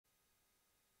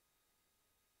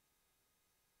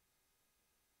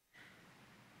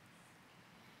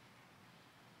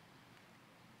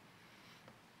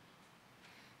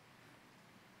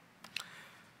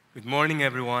Good morning,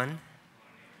 everyone.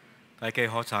 Taikei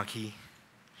Hotaki.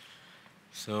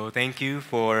 So thank you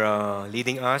for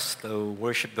leading us to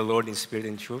worship the Lord in spirit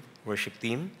and truth, worship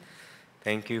team.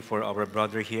 Thank you for our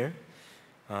brother here,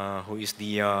 who is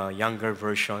the younger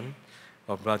version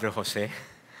of Brother Jose.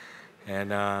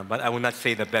 But I will not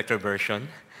say the better version,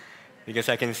 because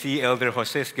I can see Elder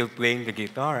Jose still playing the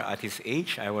guitar at his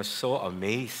age. I was so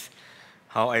amazed.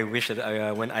 How I wish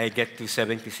that when I get to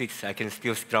 76, I can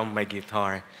still strum my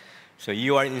guitar. So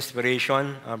you are an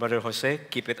inspiration, Brother Jose.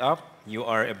 Keep it up. You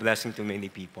are a blessing to many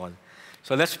people.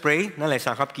 So let's pray. Na lai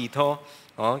sakap kito,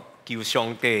 kiu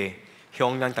song te,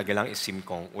 hyong nan tagelang isim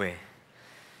kong we.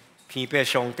 Kipe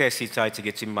song te si zai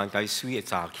zige jim man kai sui e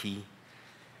za ki.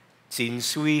 Jin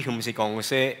sui hum si kong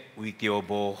se, wi tio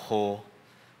bo ho,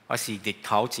 a si dik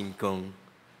tao jin gong.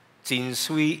 Jin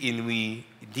sui in wi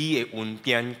di e un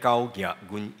tian gao ya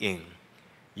gun ing.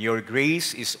 Your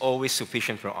grace is always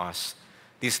sufficient for us.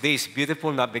 This day is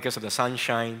beautiful not because of the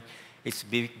sunshine, it's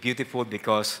beautiful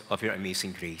because of your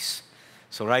amazing grace.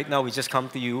 So right now we just come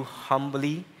to you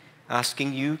humbly,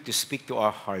 asking you to speak to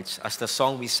our hearts. As the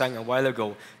song we sang a while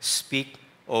ago, speak,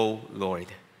 O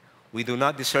Lord. We do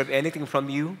not deserve anything from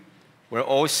you. We're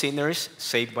all sinners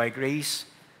saved by grace,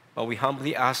 but we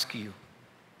humbly ask you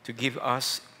to give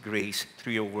us grace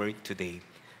through your word today.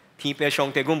 天父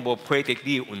上帝，阮無配得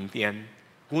你恩典，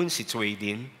阮是罪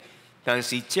人，但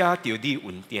是借着你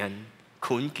恩典，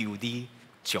懇求你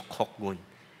祝福阮，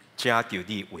借着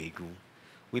你維護。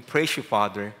We praise you,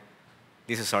 Father.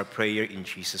 This is our prayer in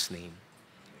Jesus' name.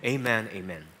 Amen,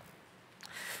 amen.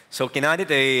 So,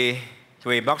 kinalit ay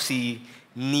tuwebak si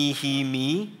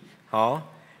Nehemiah,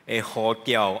 a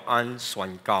hotel an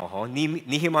swan kao.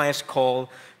 Nehemiah's call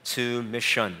to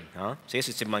mission. 這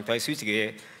是一萬大書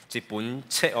一本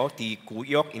冊的古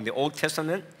約 in the Old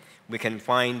Testament. We can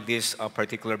find this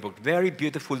particular book. Very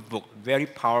beautiful book, very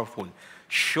powerful,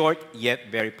 short yet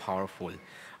very powerful.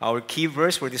 Our key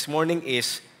verse for this morning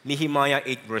is Nehemiah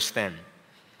 8 verse 10.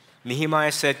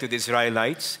 Nehemiah said to the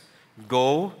Israelites,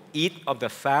 "Go, eat of the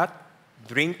fat,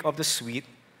 drink of the sweet,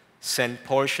 send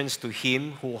portions to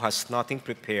him who has nothing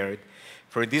prepared.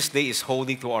 For this day is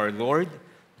holy to our Lord.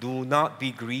 Do not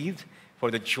be grieved, for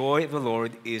the joy of the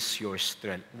Lord is your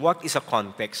strength." What is a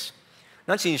context?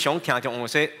 We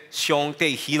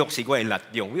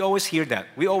always hear that.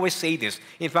 We always say this.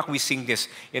 In fact, we sing this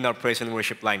in our praise and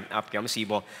worship line.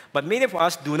 But many of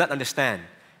us do not understand.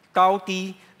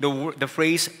 The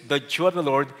phrase, "the joy of the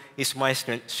Lord is my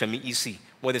strength," easy.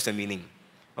 What is the meaning?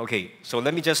 Okay, so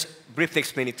let me just briefly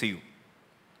explain it to you.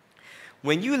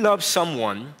 When you love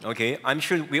someone, okay, I'm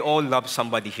sure we all love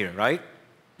somebody here, right?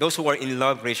 Those who are in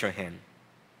love, raise your hand.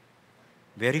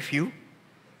 Very few?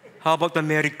 How about the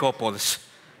married couples?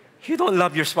 You don't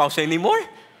love your spouse anymore?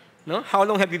 No? How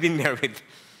long have you been married?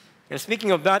 And speaking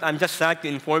of that, I'm just sad to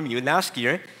inform you, last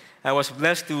year, I was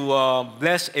blessed to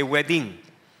bless a wedding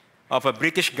of a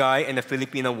British guy and a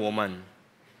Filipino woman.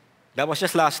 That was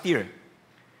just last year.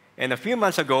 And a few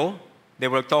months ago, they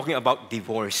were talking about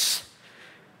divorce.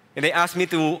 And they asked me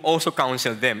to also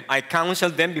counsel them. I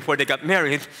counseled them before they got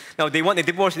married. Now they want a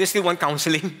divorce, they still want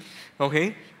counseling.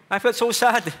 Okay? I felt so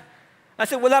sad. I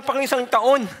said, wala pa kang isang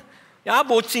taon.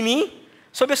 Yaabot sini.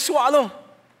 So be swallow.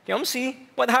 Come see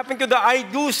what happened to the I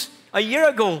do's a year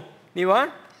ago. Di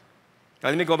ba? Now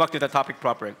let me go back to the topic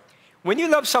proper. When you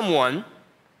love someone,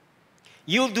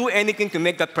 you'll do anything to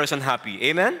make that person happy.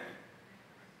 Amen?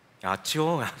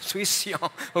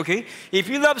 Okay? If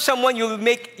you love someone,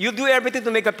 you'll do everything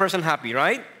to make that person happy,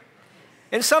 right?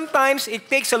 And sometimes it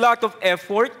takes a lot of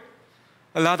effort,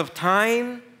 a lot of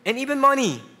time, and even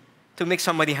money to make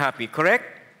somebody happy,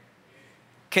 correct?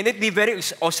 Can it be very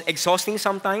exhausting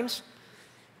sometimes?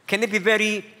 Can it be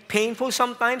very painful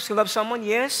sometimes to love someone?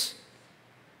 Yes.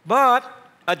 But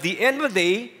at the end of the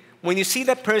day, when you see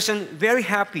that person very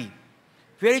happy,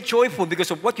 very joyful because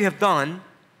of what you have done,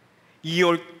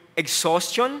 your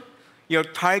exhaustion, your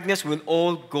tiredness will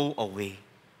all go away.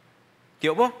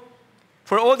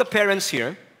 For all the parents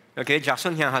here, okay,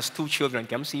 Jackson here has 2 children,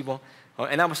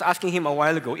 and I was asking him a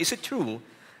while ago, is it true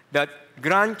that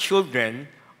grandchildren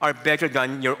are better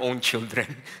than your own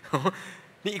children?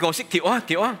 You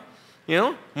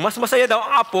know, mas masaya daw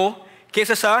ang apo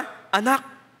kaysa sa anak.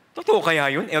 Totoo kaya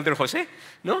yun, Elder Jose?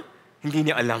 No? Hindi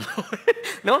niya alam.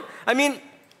 No? I mean,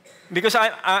 because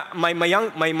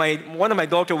one of my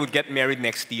daughter will get married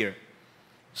next year.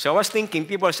 So I was thinking,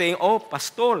 people are saying, "Oh,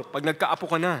 pastor, pag nagkaapo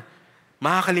ka na,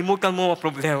 makakalimutan mo ang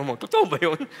problema mo." Totoo ba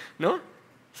yun? No?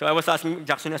 So I was asking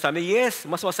Jackson, sabi, yes,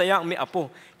 mas masaya ang may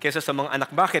apo kaysa sa mga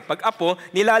anak. Bakit? Pag apo,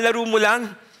 nilalaro mo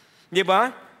lang. Di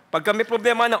ba? Pag may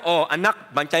problema na,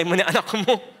 anak, bantay mo na anak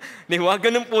mo. Di ba?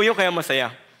 Ganun po yun, kaya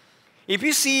masaya. If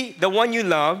you see the one you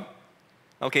love,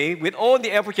 okay, with all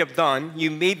the effort you have done,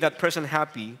 you made that person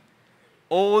happy,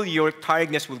 all your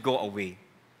tiredness will go away.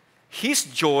 His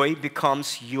joy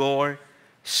becomes your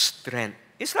strength.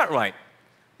 Is that right?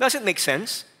 Does it make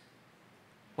sense?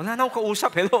 Wala na akong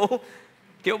kausap. Hello?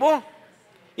 Di ba?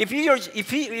 If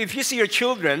you see your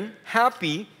children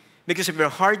happy because of your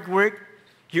hard work,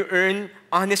 you earn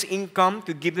honest income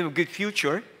to give them a good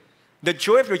future, the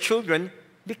joy of your children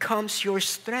becomes your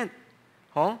strength.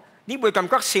 Huh? 你會感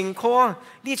覺成功，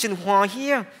你真歡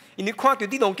喜啊！你看到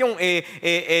啲農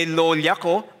種落葉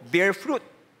個 bear fruit，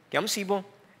咁是噃。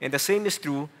And the same is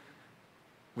true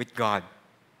with God.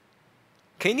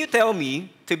 Can you tell me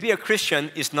to be a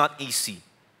Christian is not easy?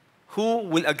 Who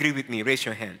will agree with me? Raise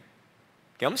your hand.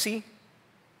 咁是，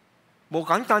冇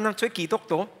簡單啊！做基督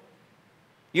徒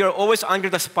you are always under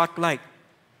the spotlight.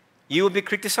 You will be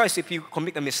criticized if you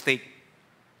commit a mistake.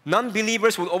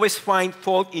 Non-believers will always find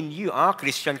fault in you.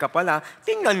 Christian ka pala,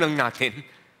 tingnan lang natin.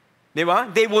 Di ba?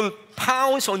 They will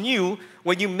pounce on you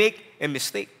when you make a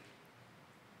mistake.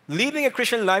 Living a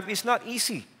Christian life is not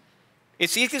easy.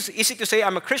 It's easy to say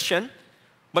I'm a Christian,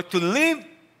 but to live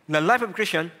the life of a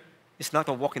Christian is not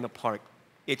a walk in the park.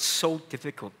 It's so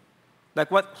difficult. Like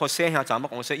what Hosea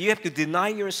said, you have to deny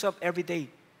yourself every day.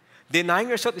 Denying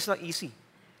yourself is not easy.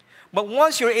 But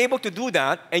once you're able to do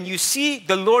that and you see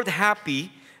the Lord happy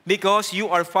because you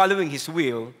are following His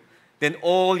will, then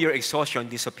all your exhaustion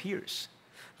disappears.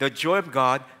 The joy of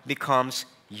God becomes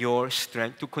your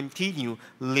strength to continue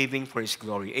living for His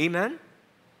glory. Amen?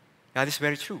 That is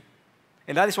very true.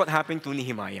 And that is what happened to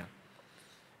Nehemiah.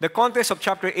 The context of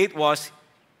chapter 8 was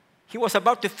he was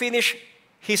about to finish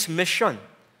his mission,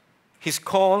 his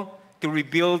call to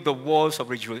rebuild the walls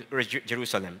of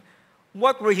Jerusalem.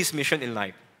 What were his mission in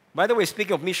life? By the way,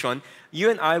 speaking of mission, you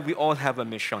and I, we all have a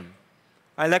mission.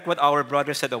 I like what our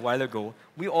brother said a while ago.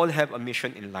 We all have a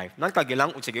mission in life.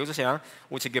 Nagkagilang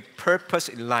utsige purpose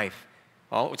in life.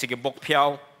 Utsige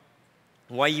bokpiao,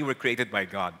 why you were created by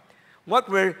God. What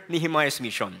were Nehemiah's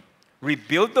mission?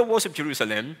 Rebuild the walls of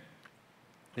Jerusalem,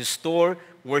 restore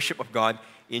worship of God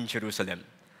in Jerusalem,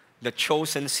 the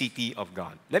chosen city of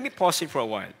God. Let me pause here for a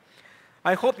while.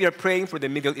 I hope you're praying for the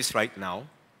Middle East right now.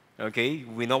 Okay,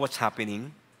 we know what's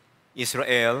happening.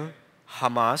 Israel,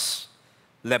 Hamas,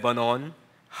 Lebanon,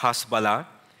 Hezbollah,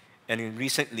 and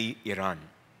recently Iran.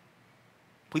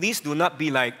 Please do not be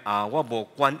like,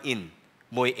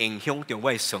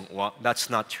 that's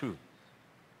not true.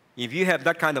 If you have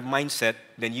that kind of mindset,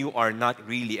 then you are not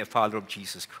really a follower of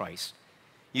Jesus Christ.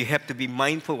 You have to be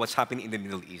mindful of what's happening in the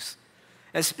Middle East.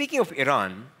 And speaking of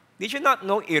Iran, did you not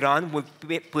know Iran will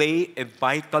play a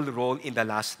vital role in the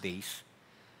last days?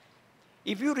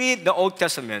 If you read the Old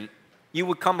Testament, you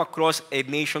will come across a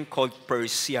nation called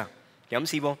Persia.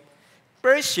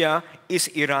 Persia is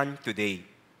Iran today.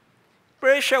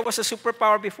 Persia was a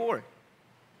superpower before.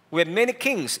 We had many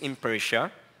kings in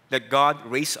Persia that God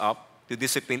raised up to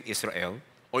discipline Israel,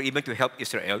 or even to help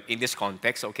Israel in this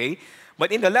context, okay?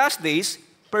 But in the last days,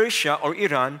 Persia or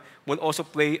Iran will also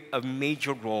play a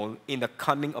major role in the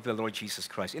coming of the Lord Jesus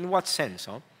Christ. In what sense?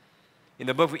 In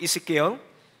the book of Ezekiel,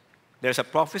 there's a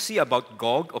prophecy about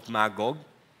Gog of Magog,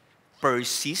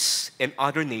 Persis, and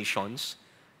other nations.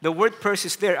 The word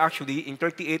Persis there actually in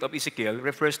 38 of Ezekiel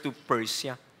refers to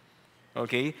Persia.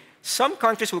 Okay? Some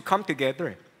countries will come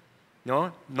together.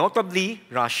 No? Notably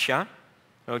Russia.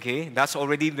 Okay? That's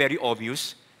already very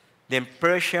obvious. Then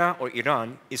Persia or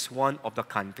Iran is one of the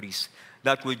countries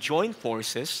that will join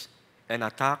forces and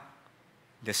attack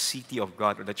the city of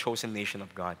God or the chosen nation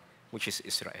of God, which is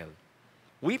Israel.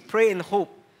 We pray and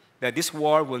hope that this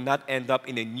war will not end up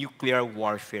in a nuclear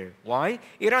warfare. Why?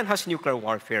 Iran has nuclear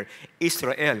warfare.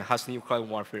 Israel has nuclear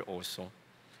warfare also.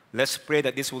 Let's pray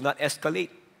that this will not escalate.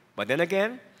 But then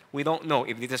again, we don't know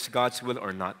if this is God's will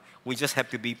or not. We just have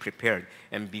to be prepared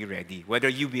and be ready. Whether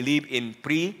you believe in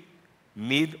pre,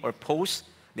 mid, or post,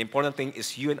 the important thing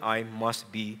is you and I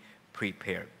must be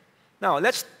prepared. Now,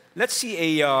 let's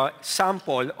see a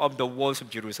sample of the walls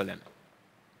of Jerusalem.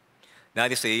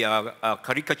 That is a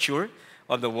caricature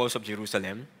of the walls of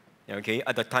Jerusalem, okay,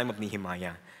 at the time of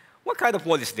Nehemiah. What kind of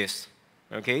wall is this?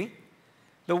 Okay?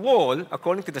 The wall,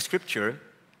 according to the scripture,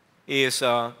 is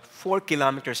 4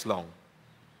 kilometers long.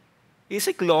 Is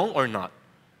it long or not?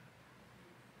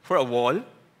 For a wall?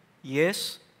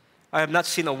 Yes. I have not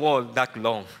seen a wall that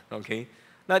long, okay?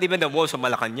 Not even the walls of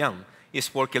Malacanang is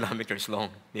 4 kilometers long,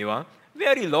 di ba?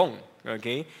 Very long,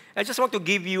 okay? I just want to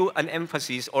give you an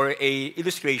emphasis or a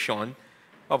illustration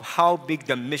of how big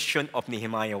the mission of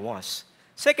Nehemiah was.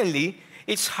 Secondly,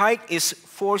 its height is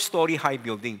 4-story high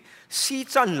building. 4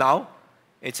層樓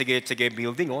，it's a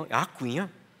building,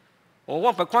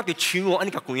 我不看到牆喎，安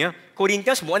尼個關啊，個人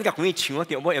家是冇安尼個關牆啊，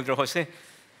對冇 Elder Jose，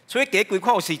所以第一句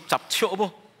看是雜錯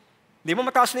噃，你冇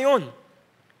mataas na yun.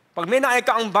 Pag may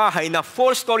naayakaang bahay na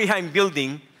 4-story high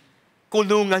building,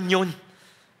 kulungan yun.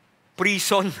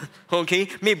 Prison, okay?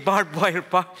 May barbed wire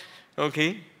pa,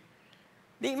 okay?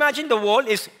 Imagine the wall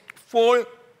is 40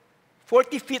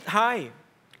 feet high.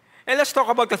 And let's talk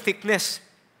about the thickness.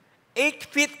 8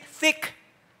 feet thick.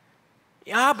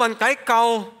 Bantay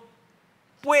kao.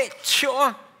 Pwede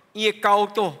siya. Iye kao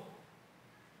to.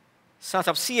 Sa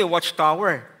Sapsiya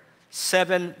Watchtower,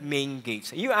 7 main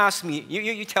gates. You ask me,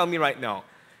 you tell me right now,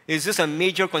 is this a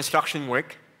major construction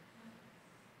work?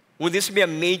 Would this be a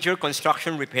major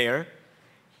construction repair?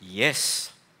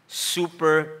 Yes.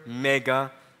 Super,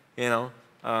 mega,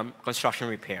 construction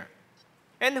repair.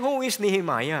 And who is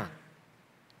Nehemiah?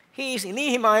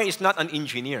 Nehemiah is not an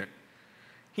engineer.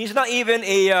 He's not even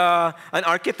an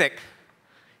architect.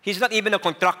 He's not even a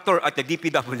contractor at the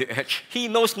DPWH. He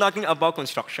knows nothing about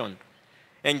construction.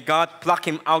 And God plucked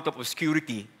him out of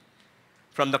obscurity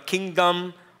from the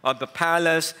kingdom of the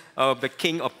palace of the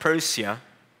king of Persia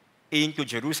into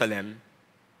Jerusalem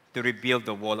to rebuild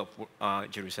the wall of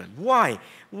Jerusalem. Why?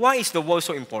 Why is the wall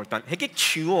so important?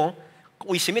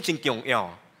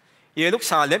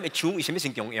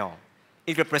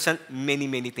 It represents many,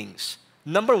 many things.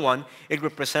 Number one, it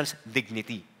represents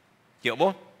dignity.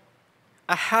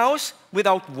 A house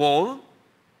without wall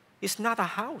is not a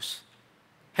house.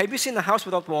 Have you seen a house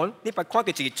without wall? Ni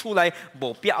pagkwante sige tulay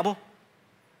bo pia mo.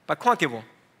 Pagkwante mo.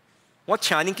 What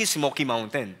chaning ki Smoky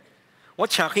Mountain? What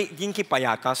chaki din ki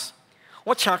Payakas?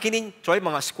 What chaki din troy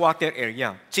mga squatter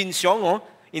area? Jinsyong o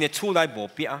in a tulay bo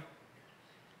pia.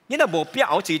 Yan bo pia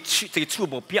o sige tu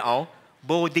bo pia o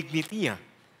bo dignity ah.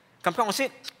 Kampang ko si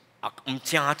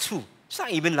jia tu. It's not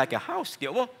even like a house,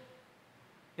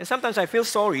 and sometimes I feel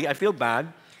sorry, I feel bad,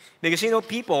 because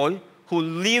people who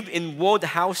live in walled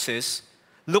houses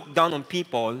look down on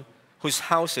people whose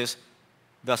houses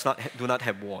do not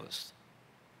have walls.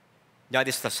 That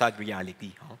is the sad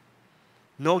reality.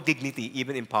 No dignity,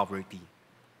 even in poverty.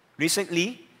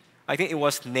 Recently, I think it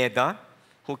was NEDA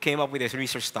who came up with a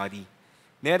research study.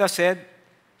 NEDA said,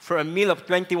 for a meal of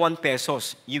 21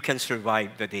 pesos, you can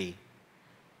survive the day.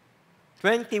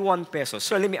 21 pesos.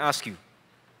 Sir, let me ask you,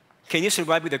 can you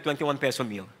survive with a 21 peso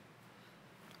meal?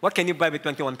 What can you buy with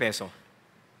 21 peso?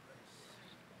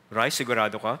 Rice,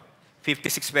 sigurado ka?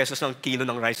 56 pesos ang kilo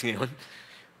ng rice ngayon.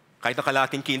 Kahit na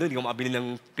kalating kilo, hindi ko makabili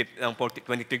ng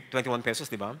 21 pesos,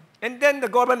 di ba? And then the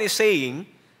government is saying,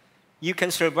 you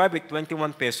can survive with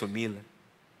 21 peso meal.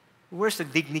 Where's the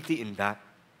dignity in that?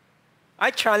 I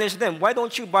challenge them, why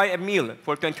don't you buy a meal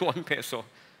for 21 peso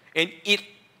and eat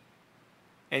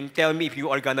and tell me if you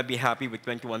are going to be happy with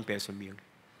 21 peso meal?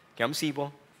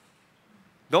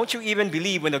 Don't you even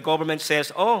believe when the government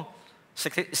says, oh,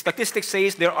 statistics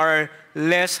says there are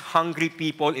less hungry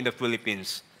people in the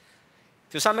Philippines?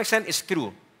 To some extent, it's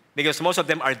true, because most of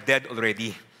them are dead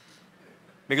already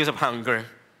because of hunger.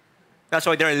 That's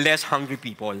why there are less hungry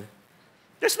people.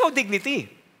 There's no dignity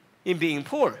in being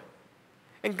poor.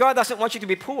 And God doesn't want you to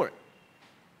be poor.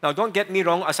 Now, don't get me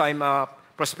wrong, as I'm a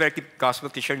prosperity gospel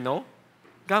teacher, no.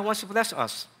 God wants to bless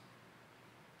us.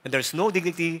 And there's no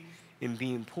dignity in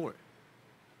being poor.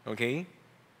 Okay?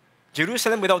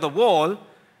 Jerusalem without the wall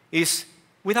is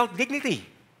without dignity.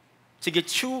 Sige,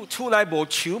 tulay bo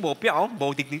piao,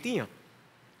 bo dignity.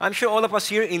 I'm sure all of us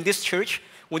here in this church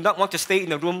would not want to stay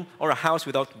in a room or a house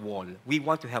without wall. We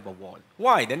want to have a wall.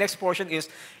 Why? The next portion is,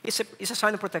 it's a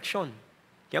sign of protection.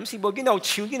 You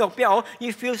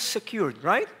feel secured,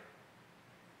 right?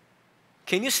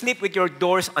 Can you sleep with your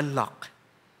doors unlocked?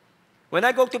 When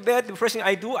I go to bed, the first thing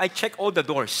I do, I check all the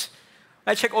doors.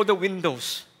 I check all the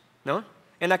windows. No?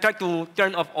 And I try to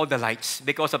turn off all the lights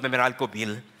because of the Meralco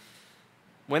bill.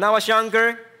 When I was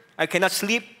younger, I cannot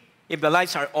sleep if the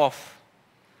lights are off.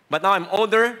 But now I'm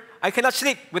older, I cannot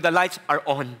sleep with the lights are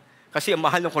on. Kasi ang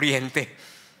mahal ng kuryente.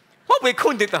 May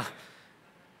kundita.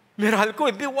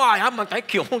 Meralco,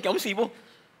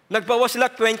 nagbawas sila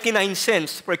 29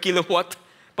 cents per kilowatt.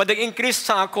 But nag-increase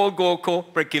sa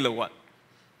GoCo per kilowatt.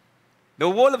 The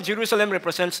wall of Jerusalem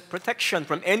represents protection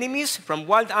from enemies, from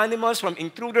wild animals, from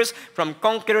intruders, from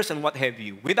conquerors, and what have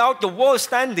you. Without the wall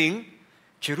standing,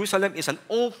 Jerusalem is an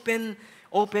open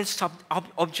object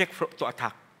to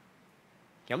attack.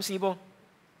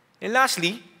 And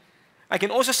lastly, I can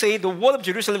also say the wall of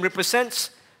Jerusalem represents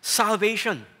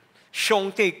salvation.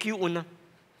 In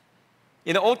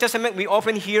the Old Testament, we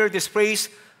often hear this phrase,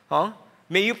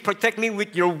 may you protect me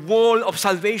with your wall of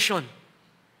salvation.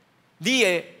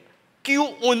 The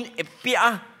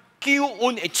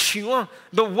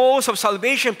walls of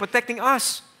salvation protecting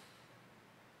us.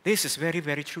 This is very,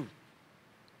 very true.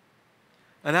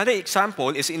 Another example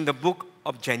is in the book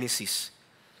of Genesis.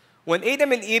 When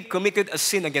Adam and Eve committed a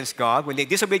sin against God, when they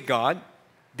disobeyed God,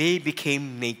 they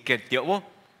became naked.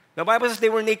 The Bible says they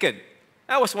were naked.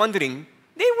 I was wondering,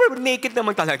 they were naked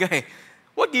naman talaga eh.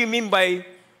 What do you mean by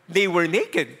they were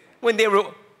naked? When they were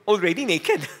already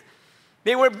naked.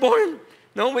 They were born,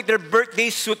 with their birthday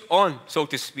suit on, so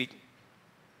to speak.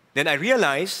 Then I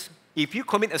realized, if you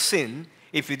commit a sin,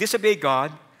 if you disobey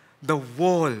God, the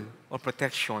wall of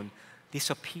protection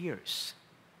disappears.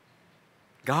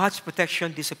 God's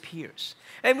protection disappears.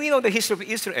 And we know the history of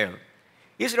Israel.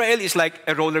 Israel is like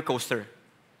a roller coaster.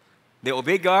 They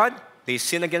obey God, they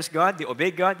sin against God, they obey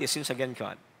God, they sin against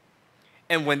God.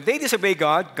 And when they disobey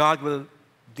God, God will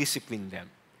discipline them.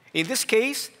 In this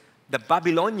case, the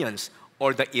Babylonians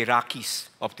or the Iraqis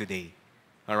of today,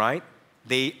 all right?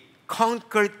 They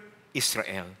conquered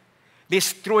Israel,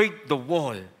 destroyed the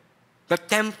wall, the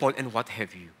temple, and what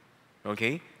have you,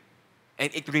 okay?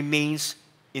 And it remains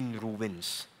in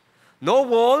ruins. No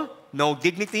wall, no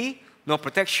dignity, no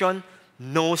protection,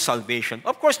 no salvation.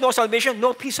 Of course, no salvation,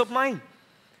 no peace of mind.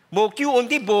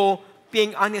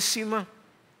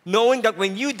 Knowing that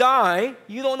when you die,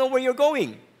 you don't know where you're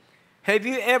going. Have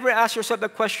you ever asked yourself the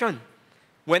question?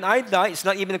 When I die, it's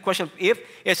not even a question of if,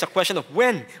 it's a question of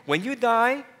when. When you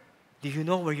die, do you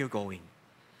know where you're going?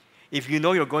 If you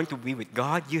know you're going to be with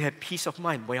God, you have peace of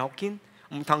mind.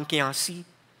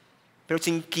 Pero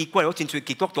真奇怪，我真最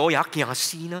基督徒也驚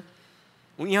死呢。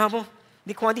有影無？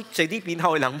你看你坐你邊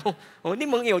頭嘅人無？你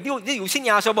問你有信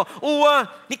耶穌無？有啊。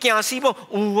你驚死無？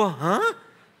有啊。嚇？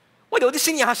我哋有啲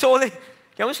信耶穌咧，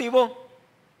驚死無？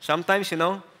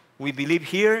 Sometimes, we believe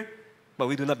here, but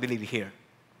we do not believe here.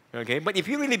 Okay? But if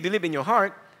you really believe in your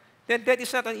heart, then that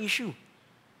is not an issue.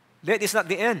 That is not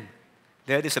the end.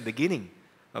 That is the beginning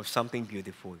of something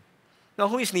beautiful. Now,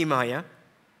 who is Nehemiah?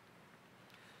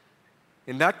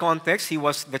 In that context, he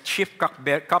was the chief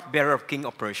cupbearer of King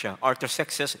of Persia,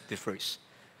 Artaxerxes the first.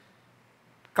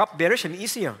 Cupbearer is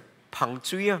easier,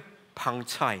 pangzuya,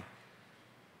 pangcai.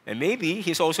 And maybe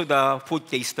he's also the food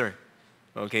taster.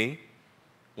 Okay?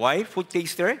 Why food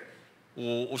taster?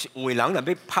 有人若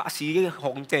要拍死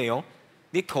皇帝哦，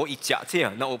你拖一隻啫，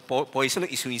那有背上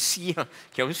一碎絲啊，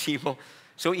咁死喎。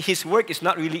So his work is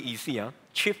not really easy,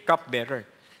 chief cupbearer.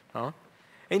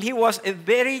 And he was a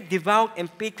very devout and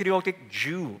patriotic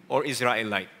Jew or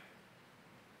Israelite.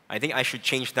 I think I should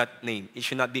change that name. It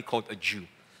should not be called a Jew.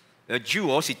 A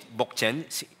Jew is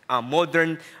a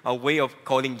modern way of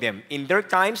calling them. In their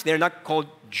times, they're not called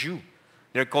Jew.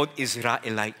 They're called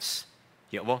Israelites.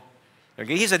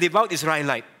 Okay, he's a devout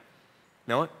Israelite.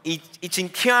 It's in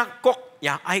kok,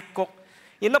 yeah, I kok.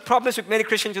 Problems with many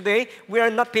Christians today, we are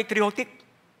not patriotic.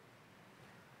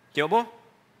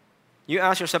 You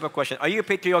ask yourself a question. Are you a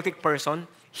patriotic person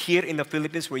here in the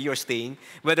Philippines where you are staying?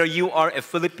 Whether you are a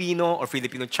Filipino or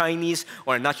Filipino Chinese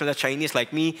or a natural Chinese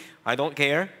like me, I don't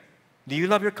care. Do you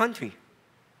love your country?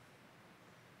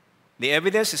 The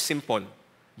evidence is simple.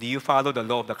 Do you follow the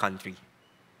law of the country?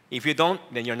 If you don't,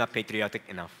 then you're not patriotic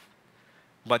enough.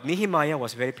 But Nehemiah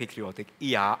was very patriotic.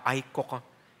 I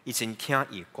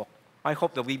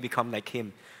hope that we become like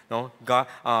him.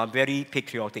 Very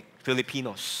patriotic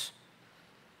Filipinos.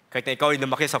 Kahit na ikaw ay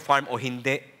lumaki sa farm o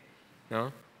hindi.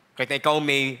 Kahit na ikaw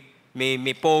may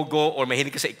pogo or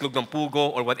mahilig ka sa iklog ng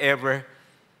pugo or whatever.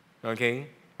 Okay?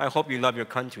 I hope you love your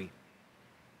country.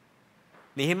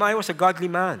 Nehemiah was a godly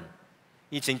man.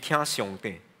 And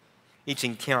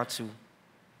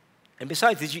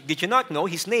besides, did you not know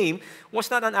his name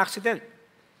was not an accident?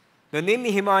 The name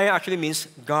Nehemiah actually means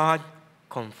God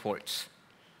comforts.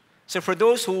 So for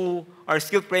those who are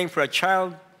still praying for a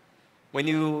child, when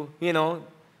you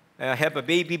have a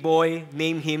baby boy,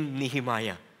 name him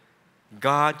Nehemiah.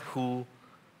 God who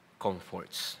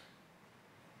comforts.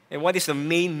 And what is the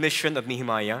main mission of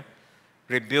Nehemiah?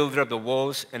 Rebuilder of the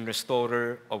walls and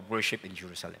restorer of worship in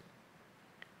Jerusalem.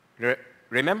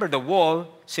 Remember, the wall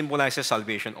symbolizes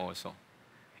salvation also.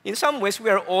 In some ways, we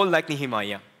are all like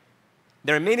Nehemiah.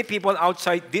 There are many people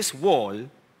outside this wall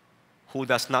who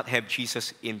does not have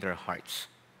Jesus in their hearts.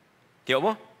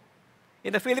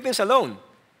 In the Philippines alone,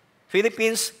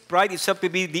 Philippines pride itself to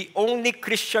be the only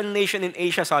Christian nation in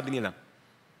Asia, sabi nila.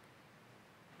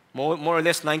 More or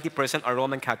less 90% are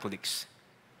Roman Catholics.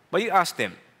 But you ask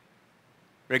them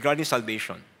regarding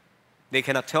salvation, they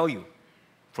cannot tell you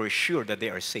for sure that they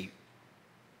are saved.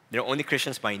 They're only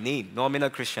Christians by name, nominal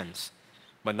Christians,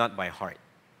 but not by heart.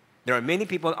 There are many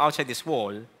people outside this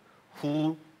wall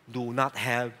who do not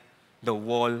have the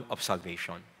wall of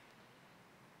salvation.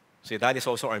 So that is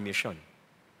also our mission.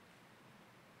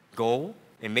 Go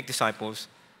and make disciples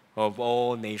of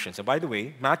all nations. So by the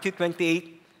way, Matthew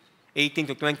 28, 18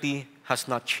 to 20 has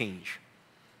not changed.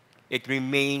 It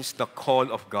remains the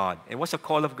call of God. And what's the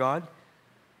call of God?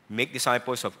 Make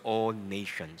disciples of all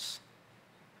nations.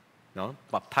 No?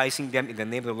 Baptizing them in the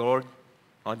name of the Lord,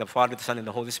 the Father, the Son, and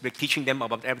the Holy Spirit, teaching them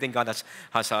about everything God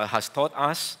has taught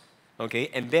us. Okay?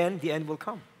 And then the end will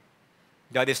come.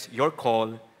 That is your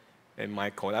call and my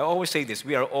call. I always say this,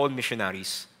 we are all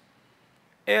missionaries.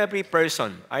 Every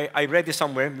person, I read this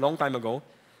somewhere a long time ago,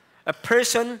 a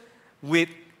person with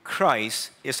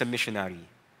Christ is a missionary.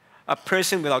 A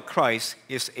person without Christ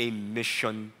is a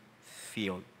mission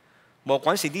field. 無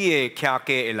管是啲嘅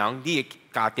客嘅人，啲嘅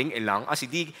家庭嘅人，還是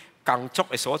啲工作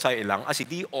嘅所在嘅人，還是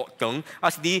啲學堂，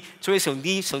還是啲做上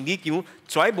帝叫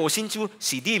全部先做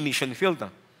是啲 mission field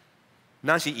啊。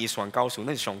那是以傳教士，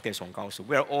那是上帝傳教士。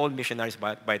We are all missionaries,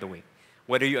 by the way.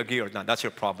 Whether you agree or not, that's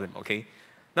your problem, okay?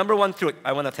 Number one truth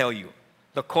I want to tell you,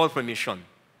 the call for mission.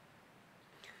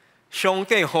 上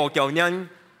帝呼叫人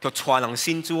就傳人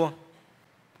先做，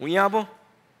有影無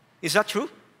 ？Is that true?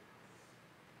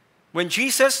 When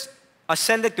Jesus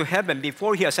ascended to heaven,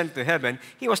 before he ascended to heaven,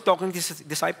 he was talking to his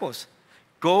disciples.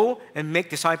 Go and make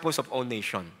disciples of all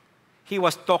nations. He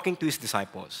was talking to his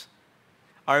disciples.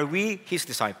 Are we his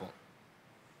disciple?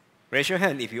 Raise your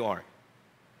hand if you are.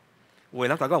 有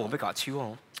人大家冇俾夾手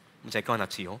啊，唔使講那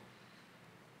字哦。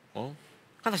哦，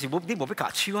嗰陣時你冇俾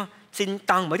夾手啊，真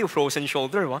當咪條 frozen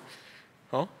shoulder 喎，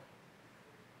哦，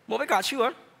冇俾夾手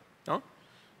啊，哦。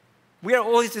We are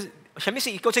all 什麼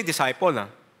是一個即 disciple 啊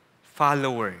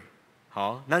 ？Follower，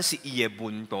 好，咱是伊嘅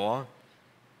門徒。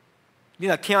你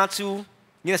若聽主，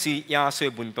你若是耶穌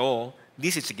嘅門徒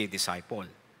 ，this is a disciple.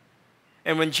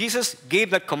 And when Jesus gave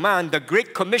that command, the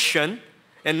Great Commission,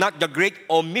 and not the Great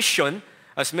Omission,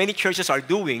 as many churches are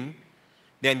doing,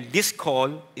 then this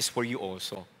call is for you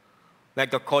also. Like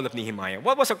the call of Nehemiah.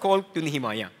 What was the call to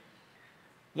Nehemiah?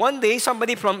 One day,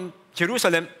 somebody from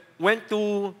Jerusalem went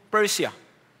to Persia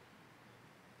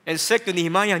and said to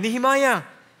Nehemiah, Nehemiah,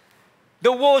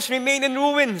 the walls remain in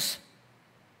ruins.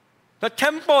 The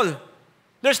temple,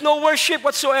 there's no worship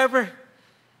whatsoever.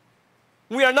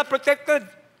 We are not protected.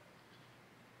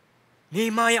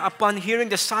 Nehemiah, upon hearing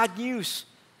the sad news,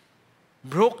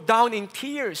 broke down in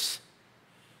tears.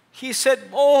 He said,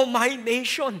 oh, my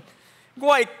nation,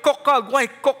 guay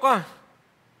koka.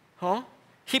 Huh?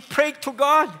 He prayed to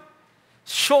God.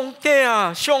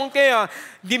 Shongtea,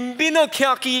 dimbino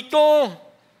kya kito.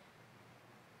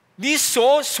 This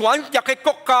so swan yake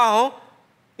koka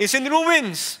is in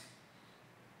ruins.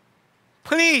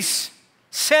 Please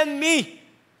send me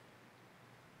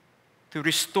to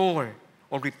restore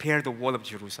or repair the wall of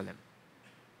Jerusalem.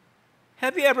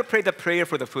 Have you ever prayed a prayer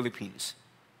for the Philippines?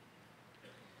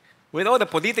 With all the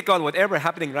political whatever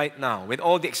happening right now, with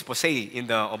all the expose in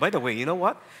the, oh, by the way, you know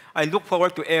what? I look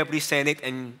forward to every Senate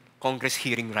and Congress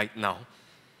hearing right now.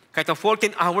 Kahit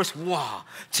 14 hours, wow,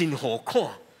 jin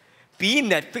hoko. Be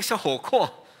Netflix sa hoko.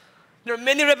 There are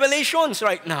many revelations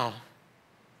right now.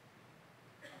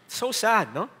 So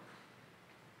sad, no?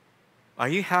 Are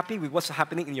you happy with what's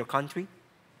happening in your country?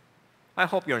 I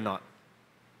hope you're not.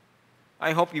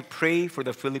 I hope you pray for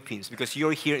the Philippines because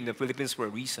you're here in the Philippines for a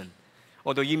reason.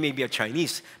 Although you may be a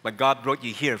Chinese, but God brought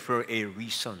you here for a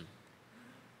reason.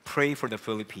 Pray for the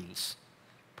Philippines.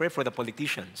 Pray for the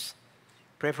politicians.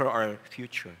 Pray for our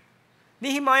future.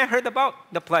 Nehemiah heard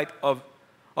about the plight of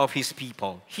his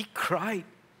people. He cried.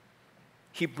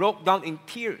 He broke down in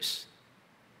tears.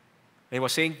 And he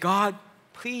was saying, God,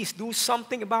 please do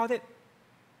something about it.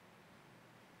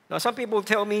 Now, some people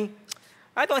tell me,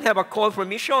 I don't have a call for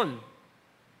mission.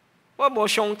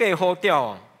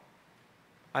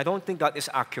 I don't think that is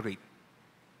accurate.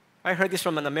 I heard this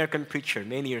from an American preacher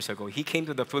many years ago. He came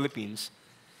to the Philippines.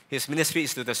 His ministry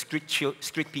is to the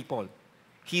street people.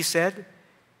 He said,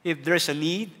 if there's a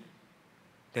need,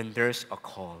 then there's a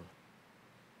call.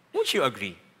 Won't you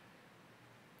agree?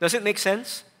 Does it make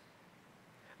sense?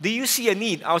 Do you see a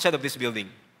need outside of this building?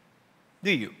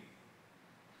 Do you?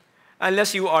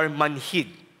 Unless you are manhid.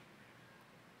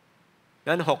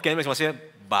 Then Hokkien was say,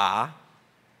 ba?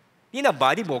 When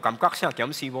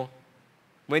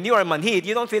you are manhid,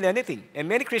 you don't feel anything. And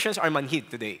many Christians are manhid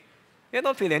today. They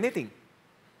don't feel anything.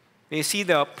 They see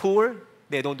the poor,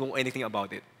 they don't do anything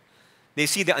about it. They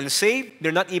see the unsaved,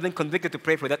 they're not even convicted to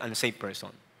pray for that unsaved person.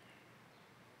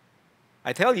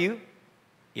 I tell you,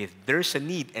 if there's a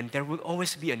need, and there will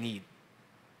always be a need,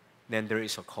 then there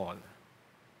is a call.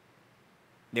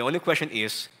 The only question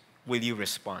is, will you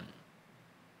respond?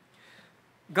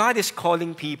 God is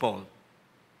calling people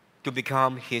to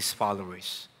become His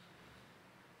followers.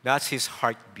 That's His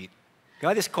heartbeat.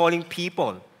 God is calling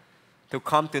people to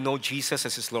come to know Jesus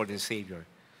as His Lord and Savior.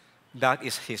 That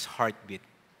is his heartbeat,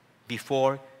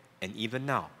 before and even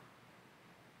now.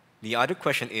 The other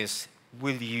question is,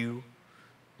 will you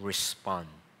respond?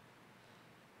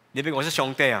 你俾我識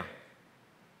上帝啊，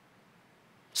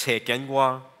斜緊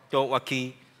我到我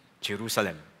去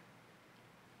Jerusalem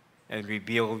and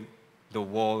rebuild the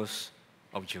walls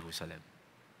of Jerusalem.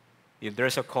 If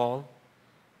there's a call,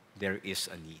 there is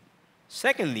a need.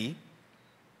 Secondly,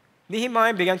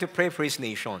 Nehemiah began to pray for his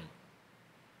nation.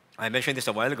 I mentioned this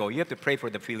a while ago. You have to pray for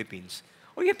the Philippines,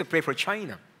 or you have to pray for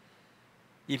China.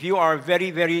 If you are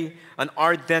very an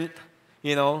ardent,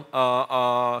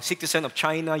 citizen of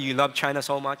China, you love China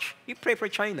so much, you pray for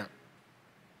China.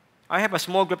 I have a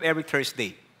small group every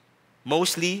Thursday,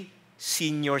 mostly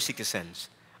senior citizens.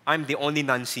 I'm the only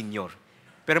non-senior,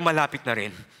 pero malapit na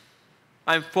rin.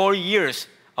 I'm 4 years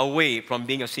away from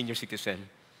being a senior citizen.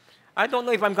 I don't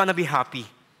know if I'm gonna be happy,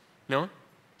 no?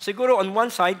 Siguro on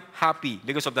one side, happy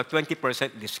because of the 20%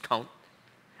 discount.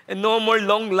 And no more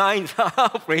long lines.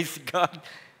 Praise God.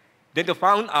 Then to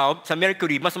found out, sa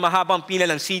Mercury, mas mahabang pila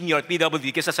ng senior at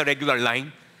PWD kaysa sa regular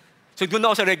line. So doon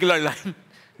ako sa regular line.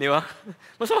 Di ba?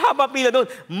 Mas mahaba pila doon.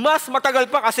 Mas matagal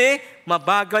pa kasi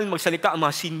mabagal magsalita ang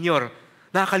mga senior.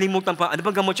 Nakakalimutan pa. Ano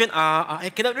bang gamot yun? I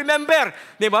cannot remember.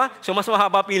 Di ba? So mas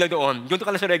mahaba pila doon. Doon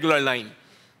ka na sa regular line.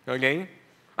 Okay?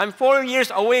 I'm 4 years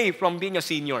away from being a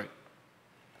senior.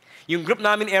 Yung group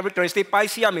namin every Thursday, pa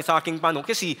siya may sa aking pano.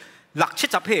 Kasi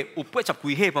lakchit sa pe, upwet sa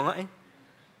kuihe pa nga eh.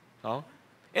 Oh?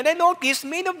 And I noticed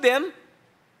many of them,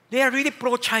 they are really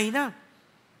pro-China.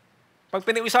 Pag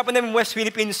pinag-usapan namin West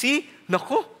Philippine Sea,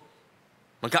 naku,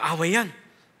 mag-aaway yan.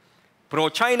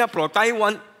 Pro-China,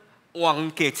 pro-Taiwan,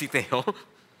 wang ketsiteo.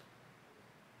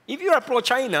 If you are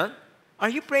pro-China, are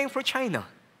you praying for China?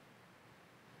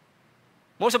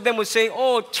 Most of them would say,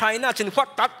 oh, China, chin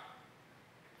huat tat.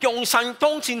 Kyong san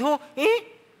tong chin ho.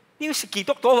 Yung si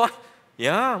Kitok to,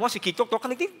 yeah, what si Kitok to?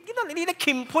 Hindi na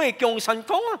kimpo eh, kyong san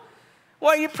tong.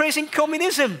 Why are you praising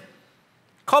communism?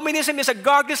 Communism is a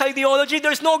godless ideology.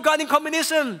 There's no God in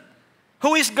communism.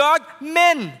 Who is God?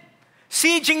 Men.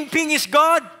 Xi Jinping is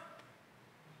God.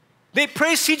 They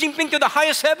praise Xi Jinping to the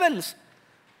highest heavens.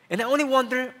 And I only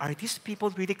wonder, are these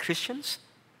people really Christians?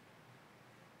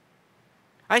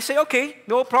 I say, okay,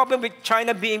 no problem with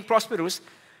China being prosperous.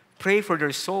 Pray for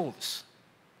their souls.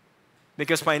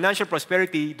 Because financial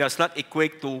prosperity does not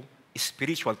equate to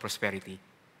spiritual prosperity.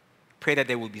 Pray that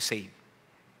they will be saved.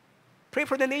 Pray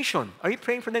for the nation. Are you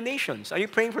praying for the nations? Are you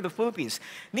praying for the Philippines?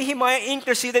 Nehemiah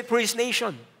interceded for his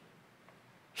nation.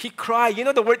 He cried. You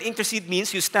know the word intercede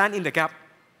means you stand in the gap.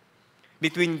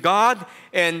 Between God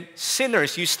and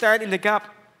sinners, you stand in the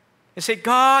gap. And say,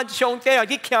 God,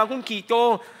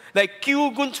 like,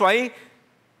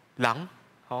 lang,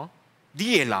 huh?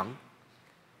 Diye lang.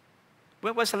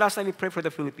 When was the last time you prayed for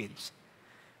the Philippines?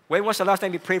 When was the last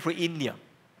time you prayed for India?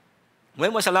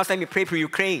 When was the last time you prayed for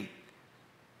Ukraine?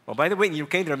 Oh, by the way, in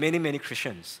Ukraine, there are many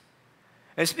Christians.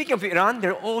 And speaking of Iran,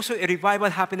 there's also a revival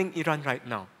happening in Iran right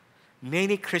now.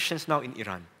 Many Christians now in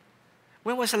Iran.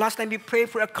 When was the last time you prayed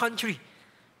for a country?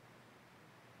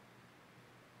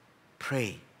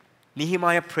 Pray.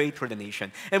 Nehemiah prayed for the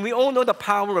nation. And we all know the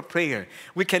power of prayer.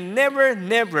 We can never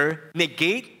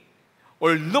negate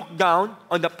or look down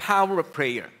on the power of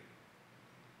prayer.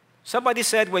 Somebody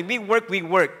said, when we work, we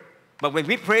work. But when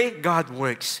we pray, God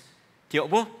works. Tiyo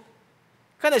mo?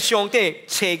 Kana siyong te,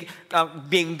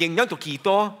 bingging niyang to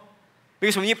kito.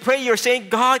 Because when you pray, you're saying,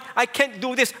 God, I can't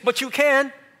do this, but you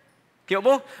can. Tiyo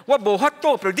mo? What bohat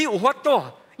to, pero di uhat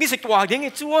to. Di sa tuwaging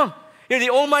itsuwa. You're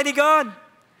the Almighty God.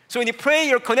 So when you pray,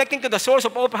 you're connecting to the source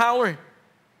of all power.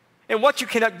 And what you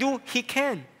cannot do, He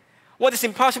can. What is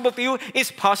impossible to you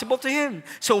is possible to Him.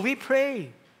 So we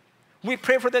pray. We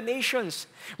pray for the nations.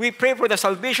 We pray for the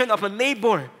salvation of a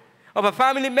neighbor, of a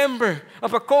family member,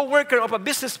 of a co-worker, of a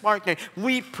business partner.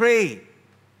 We pray.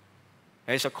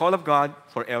 And it's a call of God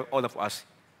for all of us.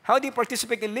 How do you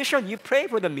participate in mission? You pray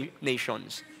for the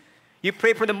nations. You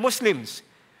pray for the Muslims.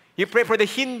 You pray for the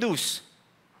Hindus.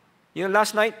 You know,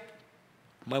 last night,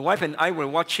 my wife and I were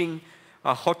watching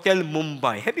Hotel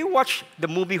Mumbai. Have you watched the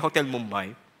movie Hotel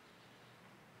Mumbai?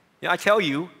 Yeah, I tell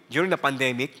you, during the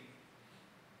pandemic,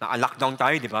 na-lockdown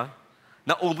tayo, di ba?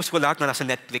 Naubos ko lahat na nasa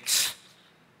Netflix.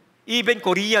 Even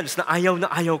Koreans na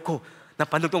ayaw ko na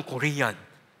panood ng Korean.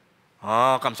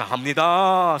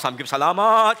 Kamsahamnida, samgip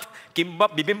salamat,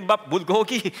 kimbap, bibimbap,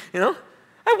 bulgogi. You know?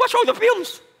 I watch all the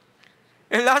films.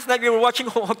 And last night we were watching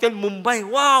Hotel Mumbai.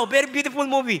 Wow, very beautiful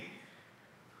movie.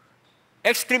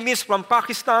 Extremists from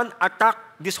Pakistan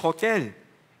attacked this hotel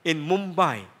in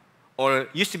Mumbai, or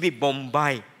used to be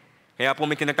Bombay. Kaya po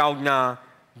may tinatawag na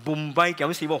Bombay,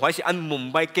 kaya si an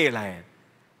Mumbai kailan.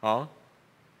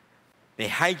 They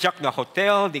hijacked the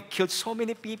hotel. They killed so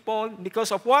many people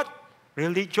because of what?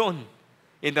 Religion.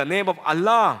 In the name of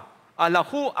Allah.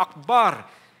 Allahu Akbar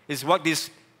is what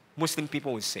these Muslim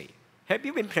people would say. Have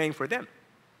you been praying for them?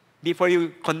 Before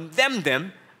you condemn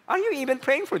them, are you even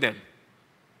praying for them?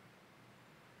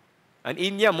 And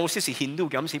India, mostly is Hindu,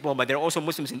 but there are also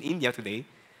Muslims in India today.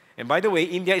 And by the way,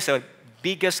 India is the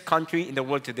biggest country in the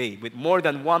world today with more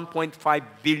than 1.5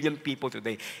 billion people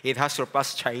today. It has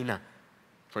surpassed China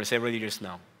for several years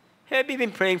now. Have you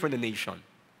been praying for the nation?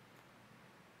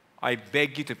 I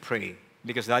beg you to pray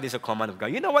because that is a command of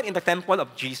God. You know what? In the temple of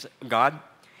God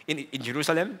in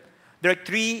Jerusalem, there are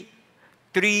three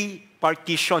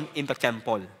partitions in the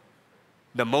temple.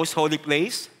 The most holy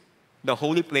place, the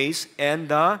holy place, and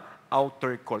the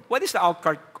outer court. What is the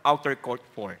outer court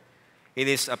for? It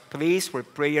is a place for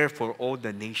prayer for all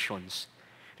the nations.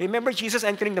 Remember Jesus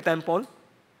entering the temple?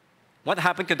 What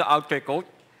happened to the outer court?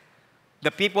 The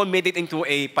people made it into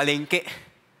a palengke,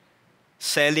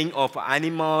 selling of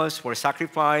animals for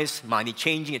sacrifice, money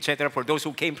changing, etc. for those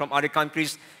who came from other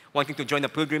countries wanting to join the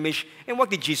pilgrimage. And what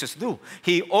did Jesus do?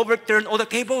 He overturned all the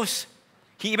tables.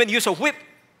 He even used a whip.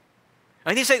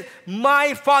 And he said,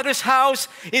 my Father's house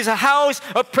is a house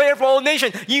of prayer for all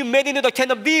nations. You made it into the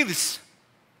tent of thieves.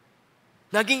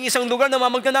 Naging isang lugar na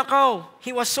magnanakaw.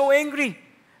 He was so angry.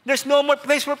 There's no more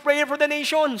place for prayer for the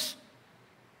nations.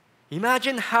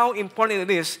 Imagine how important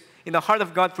it is in the heart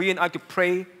of God for you and I to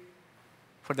pray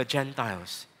for the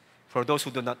Gentiles, for those who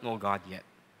do not know God yet.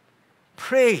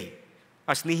 Pray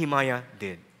as Nehemiah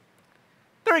did.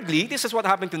 Thirdly, this is what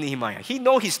happened to Nehemiah. He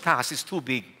knows his task is too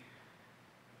big.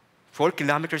 4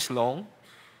 kilometers long,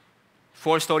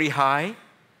 4-story high,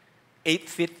 8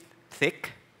 feet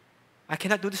thick. I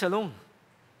cannot do this alone.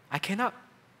 I cannot.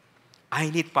 I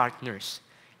need partners.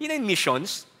 You know, in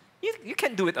missions, you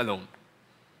can't do it alone.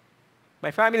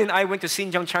 My family and I went to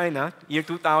Xinjiang, China, year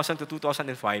 2000 to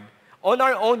 2005. On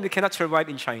our own, we cannot survive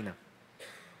in China.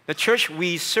 The church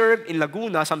we serve in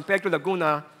Laguna, San Pedro,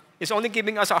 Laguna, is only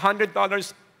giving us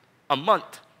 $100 a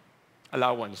month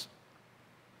allowance.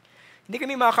 Hindi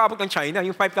kami makakaabot ng China,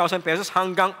 yung 5,000 pesos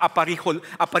hanggang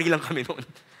apari lang kami noon.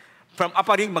 From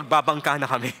apari, magbabangka na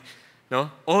kami. No?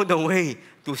 All the way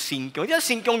to Xinjiang. Diyan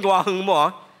Xinjiang duwaheng mo,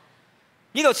 ah.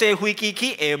 You know, say, hui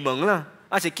ki meng la.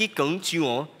 As a ki geng ju,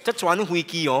 oh. Sa chuan hui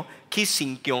ki, oh. Ki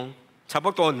Xinjiang. 差不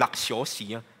多6小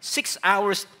時啊 6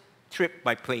 hours trip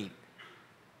by plane.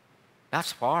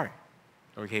 That's far.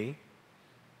 Okay?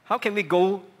 How can we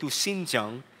go to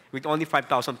Xinjiang with only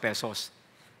 5,000 pesos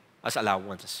as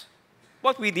allowance?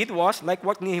 What we did was, like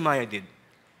what Nehemiah did,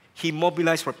 he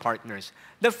mobilized for partners.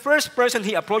 The first person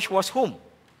he approached was whom?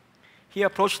 He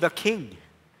approached the king.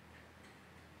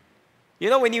 You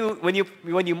know, when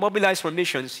you mobilize for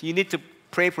missions, you need to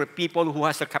pray for people who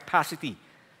has the capacity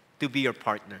to be your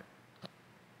partner.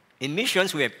 In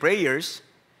missions, we have prayers,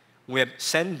 we have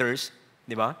senders,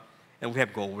 diba? And we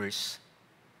have goers.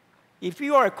 If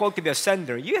you are called to be a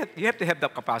sender, you have to have the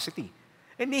capacity.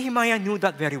 And Nehemiah knew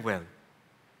that very well.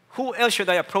 Who else should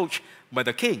I approach but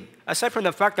the king? Aside from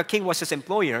the fact the king was his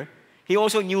employer, he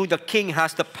also knew the king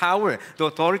has the power, the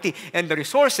authority, and the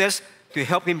resources to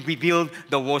help him rebuild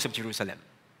the walls of Jerusalem.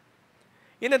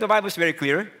 You know, the Bible is very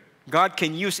clear. God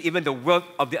can use even the wealth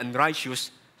of the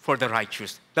unrighteous for the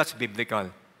righteous. That's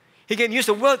biblical. He can use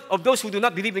the wealth of those who do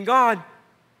not believe in God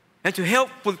and to help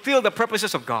fulfill the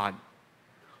purposes of God.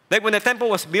 Like when the temple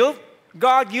was built,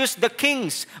 God used the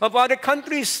kings of other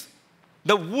countries,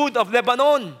 the wood of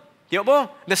Lebanon,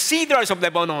 the cedars of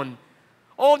Lebanon.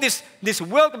 All this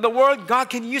wealth of the world, God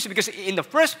can use it because in the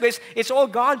first place, it's all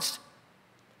God's.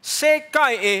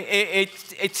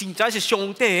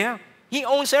 He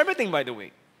owns everything, by the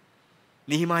way.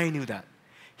 Nehemiah knew that.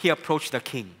 He approached the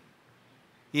king.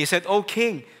 He said, "Oh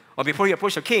king," or before he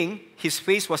approached the king, his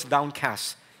face was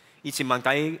downcast. The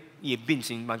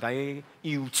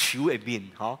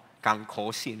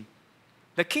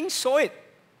king saw it.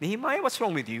 Nehemiah, what's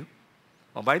wrong with you?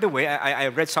 Oh, by the way, I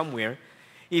read somewhere,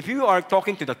 if you are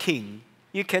talking to the king,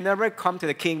 you can never come to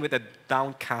the king with a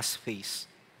downcast face.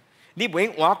 He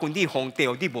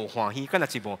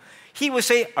will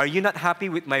say, "Are you not happy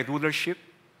with my rulership?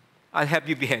 I'll have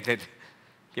you beheaded."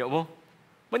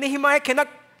 But Nehemiah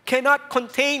cannot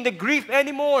contain the grief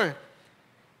anymore.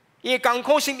 He was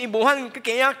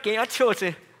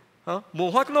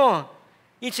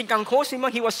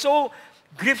so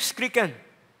grief-stricken.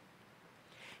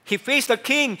 He faced the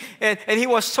king and he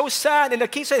was so sad. And the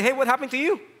king said, "Hey, what happened to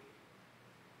you?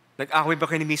 Nag-away ba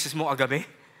kayo ni Mrs. mo agabi?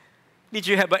 Did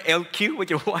you have an LQ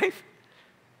with your wife?"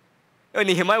 And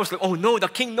Nehemiah was like, "Oh no, the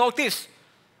king noticed."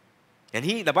 And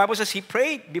the Bible says he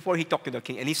prayed before he talked to the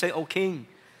king. And he said, "Oh king,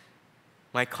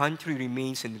 my country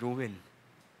remains in ruin.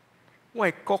 我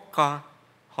的國家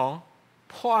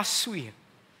破碎，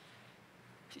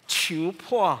牆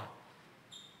破，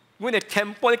我的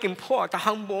temple 已經破，但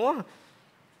係冇。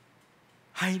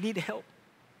I need help.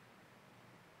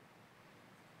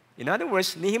 In other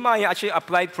words, Nehemiah actually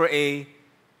applied for a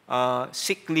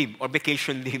sick leave or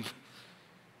vacation leave.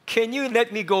 Can you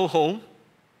let me go home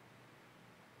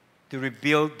to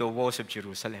rebuild the walls of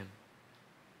Jerusalem?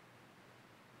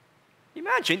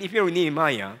 Imagine if you're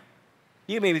Nehemiah,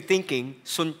 you may be thinking,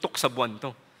 suntok sa buwan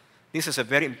to. This is a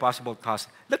very impossible task.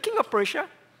 The king of Persia,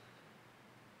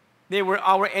 they were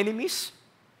our enemies.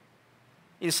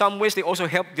 In some ways, they also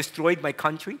helped destroy my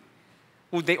country.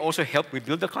 Would they also help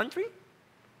rebuild the country?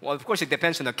 Well, of course, it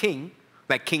depends on the king,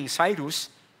 like King Cyrus,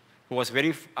 who was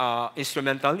very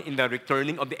instrumental in the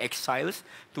returning of the exiles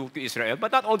to Israel.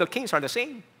 But not all the kings are the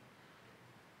same.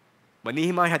 But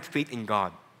Nehemiah had faith in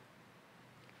God.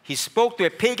 He spoke to a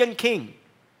pagan king,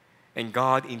 and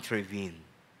God intervened.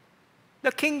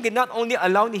 The king did not only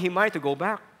allow Nehemiah to go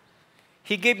back.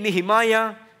 He gave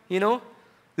Nehemiah,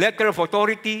 letter of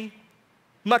authority,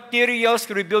 materials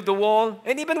to rebuild the wall,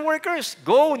 and even workers.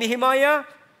 Go, Nehemiah,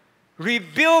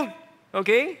 rebuild,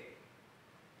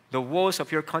 the walls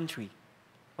of your country,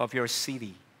 of your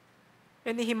city.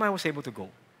 And Nehemiah was able to go.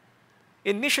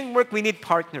 In mission work, we need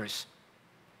partners.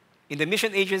 In the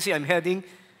mission agency I'm heading,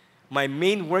 my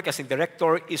main work as a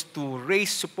director is to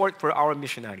raise support for our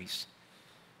missionaries.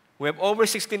 We have over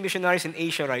 16 missionaries in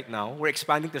Asia right now. We're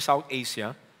expanding to South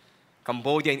Asia.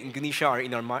 Cambodia and Indonesia are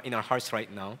in our hearts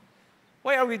right now.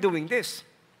 Why are we doing this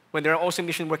when there are also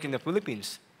mission work in the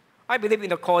Philippines? I believe in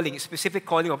the calling, specific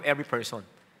calling of every person.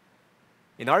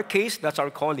 In our case, that's our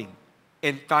calling.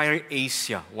 Entire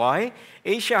Asia. Why?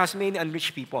 Asia has many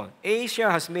unreached people. Asia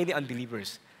has many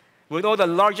unbelievers. We're all the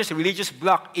largest religious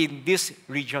bloc in this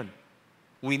region.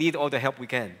 We need all the help we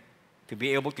can to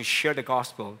be able to share the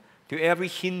gospel to every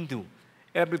Hindu,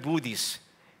 every Buddhist,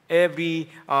 every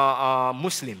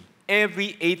Muslim,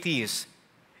 every atheist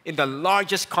in the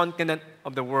largest continent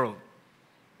of the world,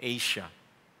 Asia.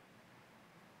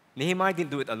 Nehemiah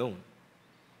didn't do it alone.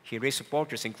 He raised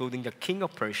supporters, including the king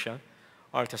of Persia,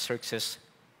 Artaxerxes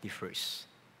I.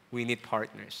 We need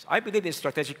partners. I believe in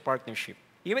strategic partnership.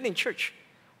 Even in church,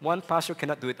 one pastor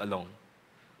cannot do it alone.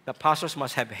 The pastors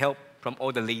must have help from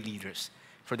all the lay leaders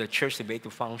for the church to be able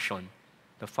to function,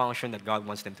 the function that God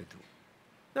wants them to do.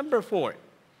 Number 4,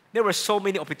 there were so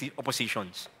many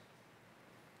oppositions.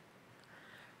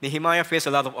 Nehemiah faced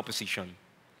a lot of opposition.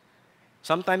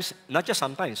 Sometimes, not just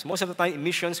sometimes, most of the time in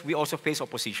missions, we also face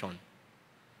opposition.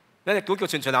 Especially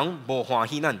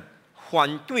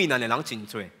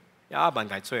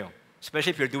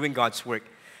if you're doing God's work.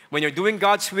 When you're doing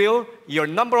God's will, your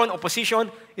number one opposition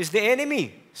is the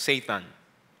enemy, Satan.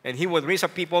 And he will raise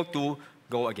up people to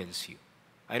go against you.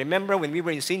 I remember when we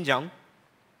were in Xinjiang,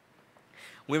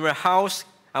 we were housed,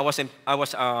 I was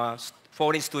a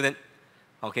foreign student,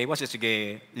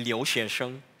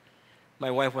 my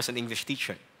wife was an English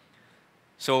teacher.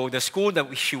 So the school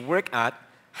that she worked at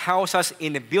housed us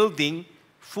in a building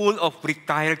full of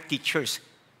retired teachers.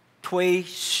 退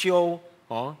休,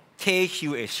退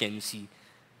休的先生.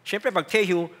 Siyempre, pag退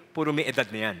休, puro may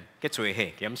edad na yan.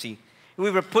 We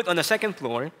were put on the second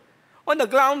floor. On the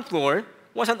ground floor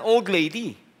was an old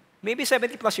lady, maybe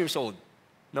 70 plus years old,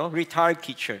 retired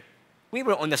teacher. We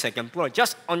were on the second floor,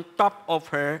 just on top of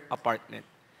her apartment.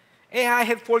 I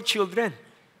have 4 children.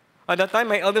 At that time,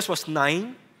 my eldest was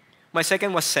 9, my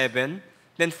second was 7,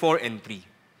 then 4 and 3.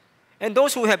 And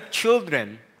those who have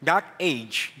children, that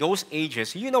age, those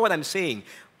ages, you know what I'm saying.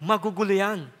 Magugulo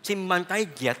yan. Simantay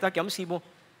gyata, kaya masibo.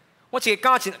 What's your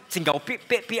car? Singaw pi.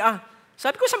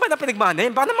 Sabi ko, saan ba na pinagmana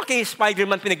yan? Baka naman kay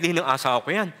Spider-Man pinaglihin ng asawa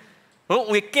ko yan.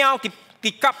 We kaya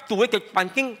tikap tuwi,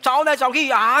 panting, chao na chao ki,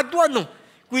 duan no.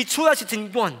 We chula si ting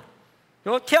duan.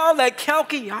 Tell like kaya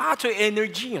ki, to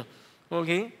energy.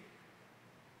 Okay?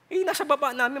 Nasa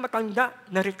baba namin matanda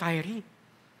na retiree.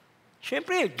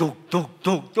 Siyempre, dug,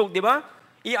 di ba?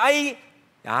 Iay,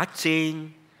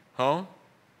 yatsing,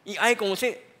 iay kung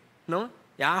si,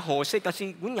 hose,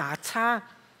 kasi, yatsa,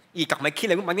 ikak may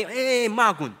kilang,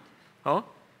 magun.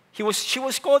 She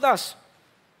was called us.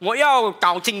 我要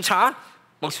搞警察,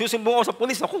 magsusumbong ako sa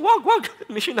police. Ako, wag,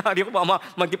 missionary ako, baka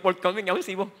mag-deport kami.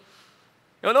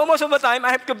 Most of the time,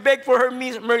 I have to beg for her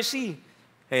mercy.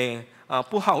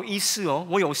 不好意思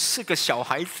我有4个小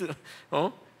孩子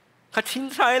她天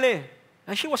才嘞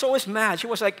And she was always mad. She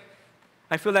was like,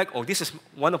 I feel like, this is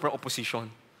one of her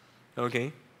opposition.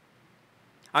 Okay?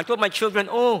 I told my children,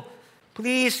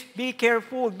 please be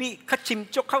careful. And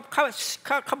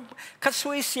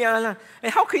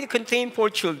how can you contain 4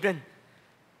 children?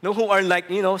 No, who are like,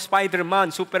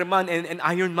 Spider-Man, Superman, and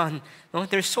Iron Man. No,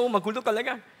 they're so magulo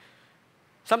talaga.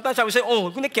 Sometimes I would say,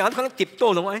 kung nakiyan ka ng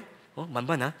tipto, no, ay,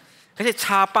 manban ha. Kasi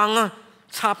chapang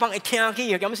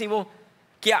itiaki, kaya mo mo,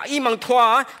 kaya imang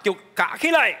tuwa, yung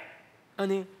kakilay.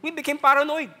 We became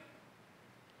paranoid.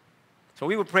 So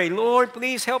we would pray, Lord,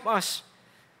 please help us.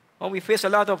 We face a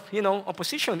lot of,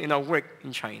 opposition in our work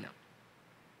in China.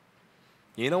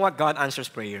 You know what? God answers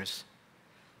prayers.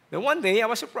 Then one day,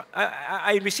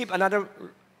 I received another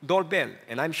doorbell,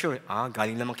 and I'm sure,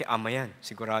 galing naman kay Ama yan,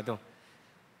 sigurado.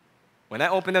 When I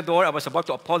opened the door, I was about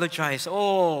to apologize.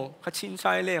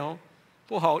 Katsinsay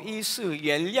不好意思，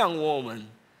原谅我们.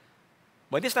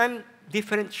 But this time,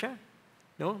 different siya.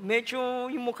 No?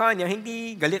 Medyo yung mukha niya,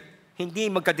 hindi galit. Hindi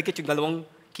magkadikit yung dalawang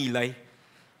kilay.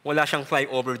 Wala siyang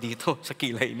flyover dito sa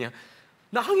kilay niya.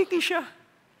 Nakangiti siya.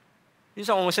 Yung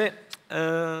sa kong kasi,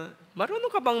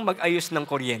 marunong ka bang mag-ayos ng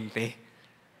kuryente?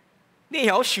 你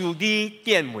曉修理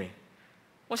電未？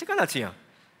我說干哪子啊？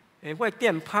我的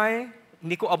電派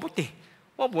你個阿不得，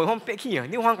我唔會放逼去啊！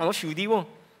你話我修理喎？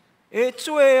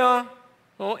做啊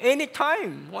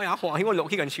！anytime 我也歡喜我落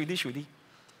去緊修理。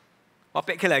我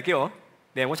逼起來叫我，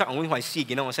然後我則我係事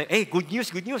件啦，我說good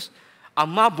news，阿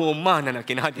媽無慢啊，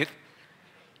見下啲，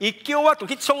伊叫我到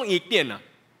去充伊電啊！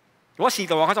我試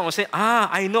到我說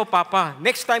I know, Papa.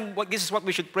 Next time, this is what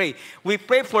we should pray. We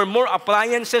pray for more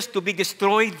appliances to be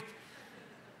destroyed,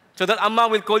 so that Amma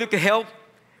will call you to help,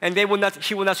 and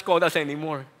she will not scold us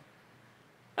anymore.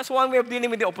 That's one way of dealing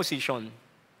with the opposition.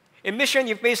 In mission,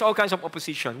 you face all kinds of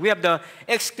opposition. We have the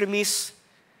extremists.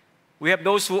 We have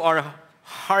those who are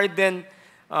hardened,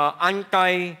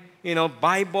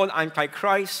 Bible,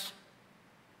 anti-Christ.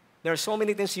 There are so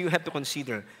many things you have to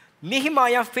consider.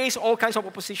 Nehemiah faced all kinds of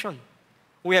opposition.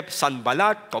 We have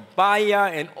Sanballat,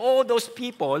 Tobiah, and all those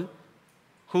people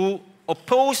who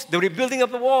opposed the rebuilding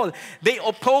of the wall. They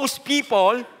opposed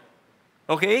people,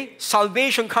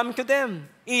 salvation coming to them.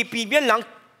 Ibigyan lang,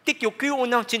 tikyukyo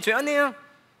na, chinchoy, ano yan?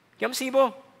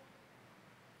 Sibo.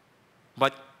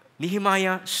 But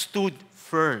Nehemiah stood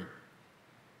firm.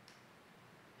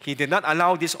 He did not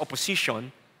allow this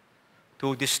opposition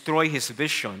to destroy his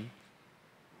vision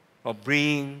of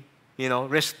bringing,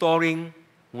 restoring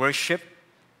worship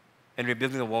and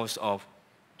rebuilding the walls of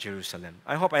Jerusalem.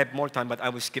 I hope I have more time, but I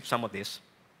will skip some of this.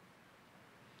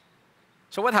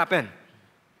 So what happened?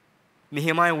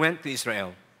 Nehemiah went to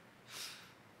Israel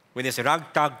with his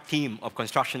ragtag team of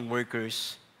construction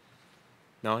workers.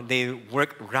 They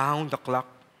worked round the clock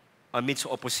amidst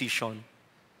opposition,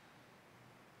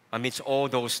 amidst all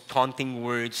those taunting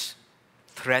words,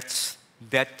 threats,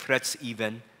 death threats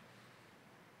even.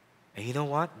 And you know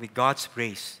what? With God's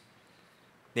grace,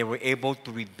 they were able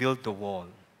to rebuild the wall.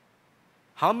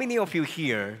 How many of you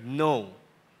here know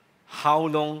how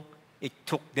long it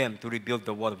took them to rebuild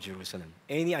the wall of Jerusalem?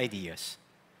 Any ideas?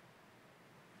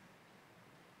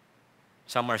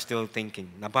 Some are still thinking,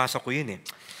 nabasa ko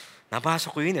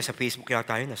yun sa Facebook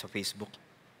yata yun, nasa Facebook.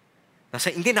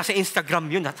 Nasa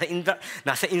Instagram yun,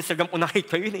 nasa Instagram ko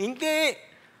nakita yun. Hindi!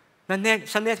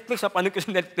 Sa Netflix, napanood ko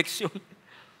sa Netflix yun.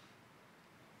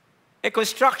 A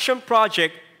construction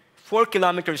project 4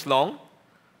 kilometers long.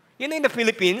 In the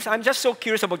Philippines, I'm just so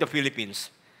curious about the Philippines.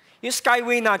 Yung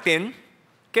skyway natin,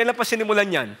 kailan pa sinimulan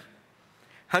yan?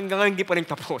 Hanggang ngayon hindi pa rin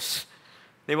tapos.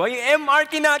 Diba? Yung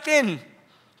MRT natin,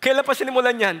 kailan pa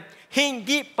sinimulan yan?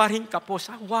 Hindi pa rin tapos.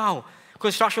 Wow!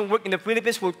 Construction work in the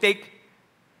Philippines will take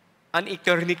an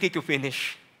eternity to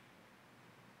finish.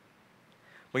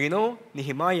 But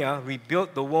Nehemiah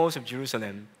rebuilt the walls of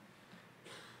Jerusalem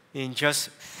in just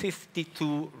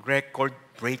 52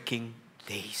 record-breaking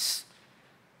days.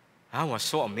 I was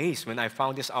so amazed when I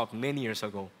found this out many years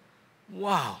ago.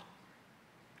 Wow!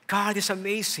 God is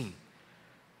amazing.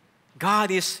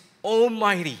 God is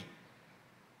almighty.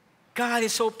 God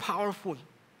is so powerful.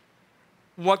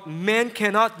 What man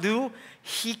cannot do,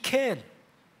 He can.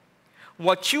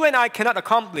 What you and I cannot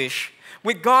accomplish,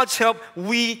 with God's help,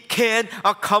 we can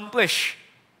accomplish.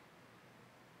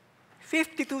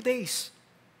 52 days.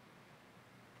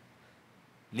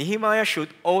 Nehemiah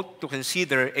ought to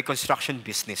consider a construction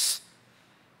business.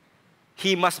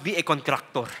 He must be a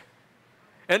contractor.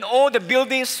 And all the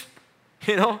buildings,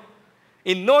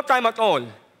 in no time at all,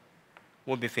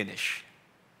 will be finished.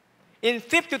 In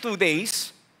 52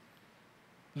 days,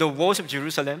 the walls of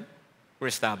Jerusalem were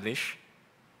established.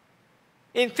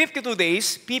 In 52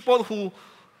 days, people who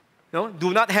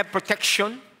do not have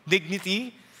protection,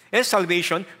 dignity, and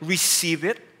salvation receive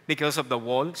it because of the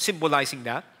wall, symbolizing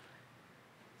that.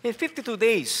 In 52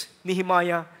 days,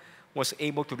 Nehemiah was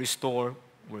able to restore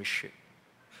worship.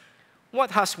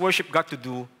 What has worship got to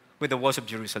do with the walls of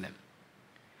Jerusalem?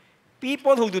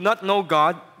 People who do not know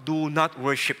God do not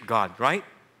worship God, right?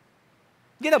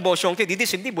 你若無上帝，你啲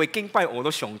先啲袂敬拜我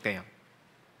都上帝。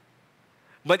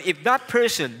But if that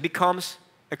person becomes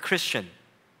a Christian,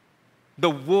 the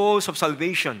walls of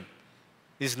salvation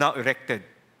is now erected,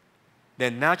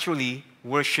 then naturally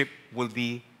worship will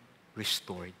be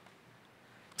restored.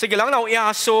 一個人有耶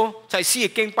穌，就係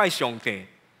敬拜上帝；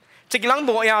一個人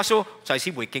冇耶穌，就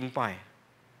係袂敬拜。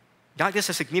That is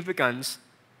the significance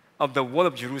of the wall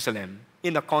of Jerusalem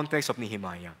in the context of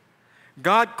Nehemiah.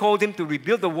 God called him to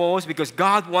rebuild the walls because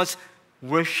God wants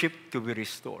worship to be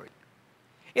restored.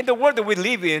 In the world that we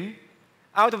live in,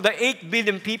 out of the 8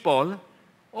 billion people,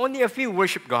 only a few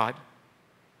worship God.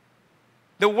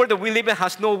 The world that we live in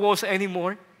has no walls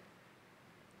anymore.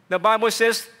 The Bible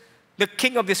says the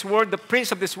king of this world, the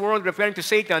prince of this world, referring to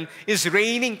Satan, is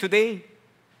reigning today.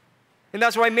 And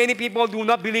that's why many people do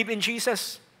not believe in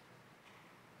Jesus.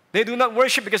 They do not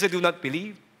worship because they do not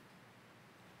believe.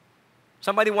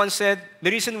 Somebody once said,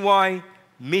 the reason why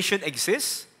mission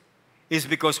exists is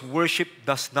because worship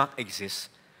does not exist.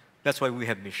 That's why we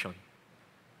have mission.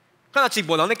 今日全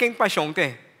部人都敬拜上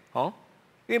帝，因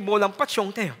為冇人不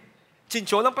上帝，真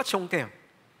做人不上帝。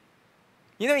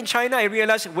You know, in China, I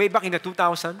realized way back in the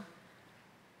 2000,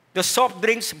 the soft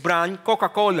drinks brand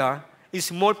Coca-Cola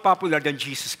is more popular than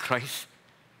Jesus Christ.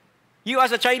 You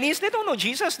ask the Chinese, they don't know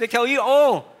Jesus. They tell you,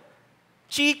 oh,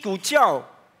 基督教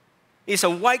is a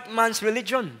white man's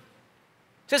religion.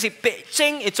 這是白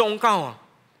精嘅宗教啊。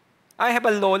I have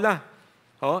a lola.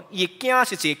 而家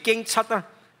是一個警察啊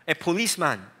a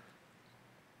policeman.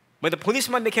 But the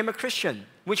policeman became a Christian,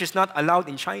 which is not allowed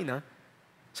in China.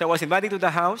 So I was invited to the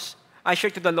house. I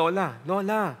shared to the Lola,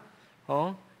 Lola,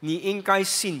 你應該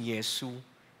信耶穌.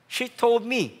 She told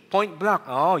me, point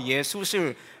blank, 耶穌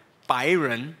是白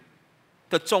人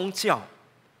的宗教，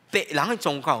白人嘅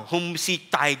宗教，唔是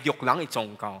大陸人嘅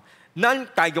宗教。咱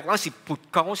大陸人是佛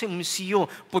教，我說唔是哦，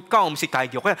佛教唔是大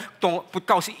陸嘅，佛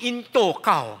教是印度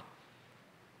教。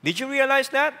Did you realize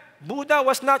that? Buddha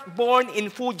was not born in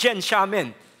Fujian,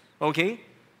 Xiamen. Okay?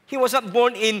 He was not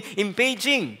born in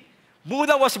Beijing.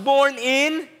 Buddha was born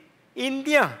in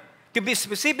India. To be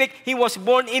specific, he was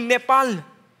born in Nepal.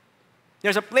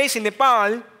 There's a place in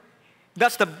Nepal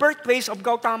that's the birthplace of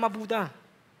Gautama Buddha.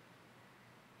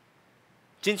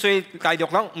 真所以大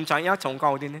陸人唔知影宗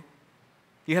教啲呢。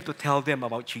You have to tell them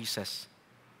about Jesus.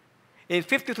 In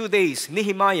 52 days,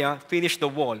 Nehemiah finished the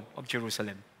wall of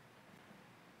Jerusalem.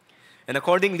 And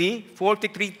accordingly,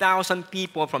 43,000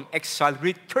 people from exile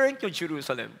returned to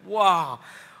Jerusalem. Wow,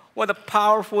 what a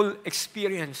powerful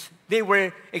experience. They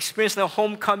were experiencing a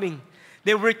homecoming.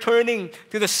 They were returning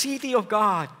to the city of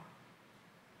God,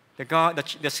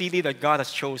 the city that God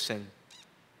has chosen.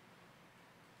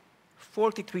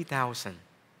 43,000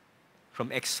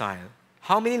 from exile.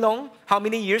 How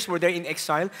many years were they in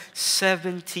exile?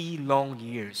 70 long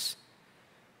years.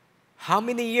 How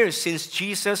many years since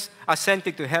Jesus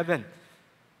ascended to heaven?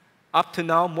 Up to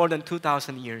now, more than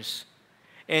 2,000 years.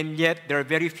 And yet, there are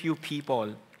very few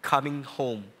people coming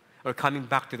home or coming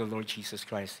back to the Lord Jesus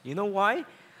Christ. You know why?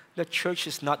 The church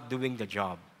is not doing the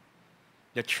job.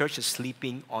 The church is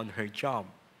sleeping on her job.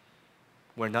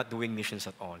 We're not doing missions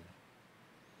at all.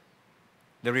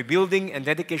 The rebuilding and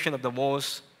dedication of the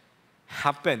walls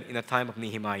happened in the time of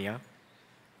Nehemiah.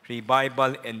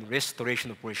 Revival and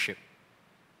restoration of worship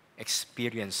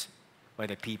experienced by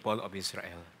the people of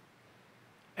Israel.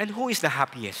 And who is the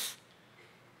happiest?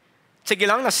 一個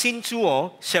人若信主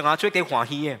上下最最歡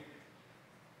喜嘅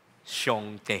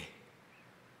上帝。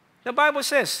The Bible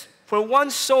says, for one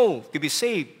soul to be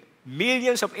saved,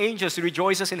 millions of angels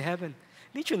rejoices in heaven.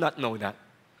 Did you not know that?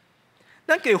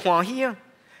 咱最歡喜啊！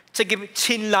一個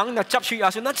親人若接受耶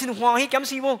穌，咱真歡喜，咁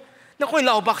是喎，咱可以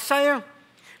流目屎啊！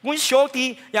阮小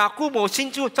弟也久無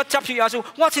信主，則接受耶穌，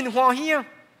我真歡喜啊！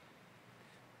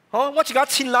我一個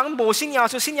親人無信耶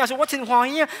穌，信耶穌，我真歡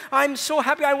喜啊 ！I'm so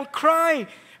happy I would cry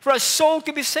for a soul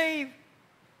to be saved.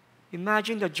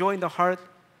 Imagine the joy in the heart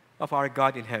of our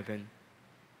God in heaven.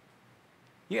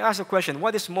 You ask the question,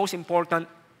 what is most important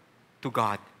to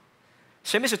God?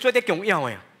 什麼是最最重要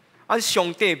嘅？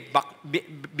上帝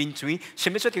面前，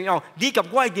什麼最重要？你及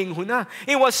我嘅靈魂啊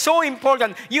 ！It was so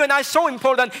important. You and I so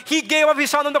important. He gave up His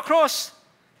Son on the cross.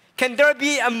 Can there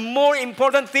be a more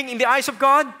important thing in the eyes of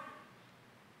God?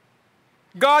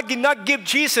 God did not give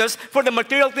Jesus for the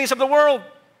material things of the world.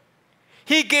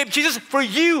 He gave Jesus for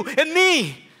you and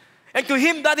me. And to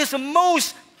Him, that is the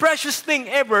most precious thing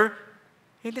ever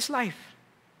in this life.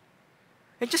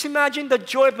 And just imagine the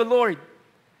joy of the Lord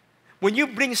when you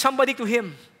bring somebody to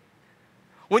Him.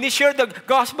 When you share the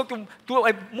gospel to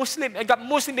a Muslim, and that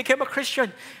Muslim became a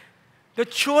Christian. The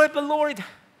joy of the Lord.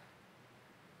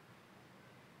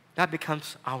 That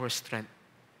becomes our strength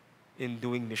in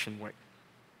doing mission work.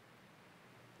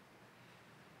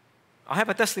 I have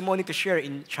a testimony to share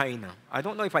in China. I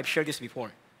don't know if I've shared this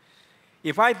before.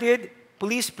 If I did,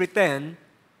 please pretend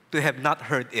to have not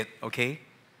heard it, okay?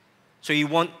 So you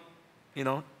won't,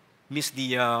 miss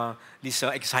this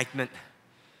excitement.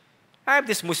 I have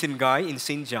this Muslim guy in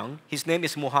Xinjiang. His name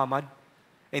is Muhammad,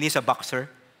 and he's a boxer.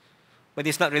 But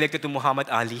he's not related to Muhammad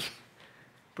Ali.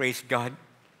 Praise God.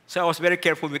 So I was very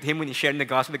careful with him when he shared the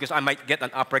gospel because I might get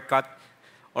an uppercut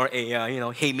or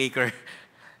a haymaker.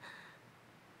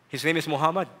 His name is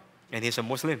Muhammad, and he's a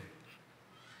Muslim.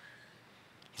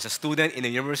 He's a student in the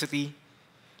university.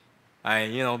 I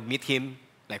meet him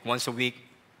like once a week.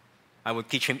 I would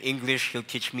teach him English. He'll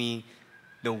teach me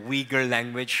the Uyghur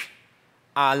language,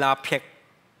 Alapek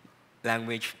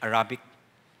language, Arabic.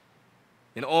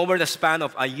 And over the span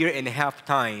of a year and a half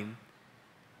time,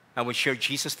 I would share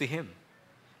Jesus to him.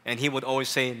 And he would always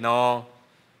say, no,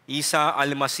 Isa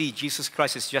al-Masih, Jesus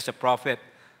Christ is just a prophet.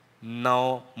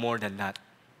 No more than that.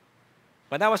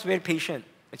 But I was very patient.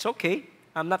 It's okay.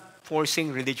 I'm not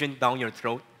forcing religion down your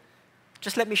throat.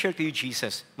 Just let me share to you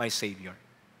Jesus, my Savior.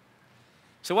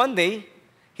 So one day,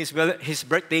 his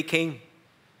birthday came.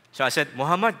 So I said,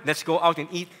 Muhammad, let's go out and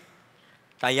eat.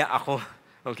 Taya ako.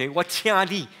 Okay, what's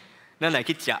yali? Na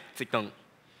nakitya, tikong.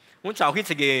 Unsa ako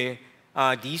sige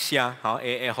di siya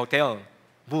hotel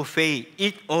buffet,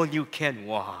 eat all you can.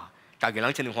 Wow.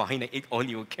 Kagalang siya ng na eat all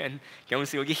you can. Kaya kung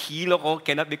sige hilo ko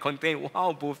cannot be contained.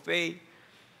 Wow, buffet.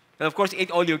 And of course, eat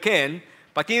all you can.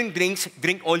 Pati yung drinks,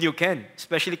 drink all you can,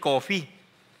 especially coffee.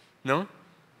 No?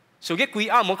 So get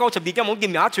kuya mo ka sa bigyan mo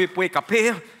gimya chue pue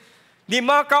kape. Di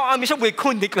ma ka ami sa we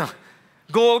kun dik na.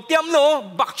 Go tiam lo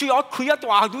bak chu ya kuya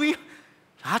twa dui.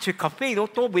 Ha chue kape no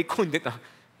to we kun dik na.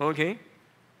 Okay?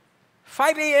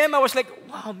 5 a.m. I was like,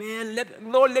 wow man,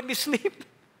 Lord let me sleep.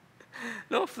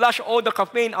 No, flush all the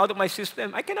caffeine out of my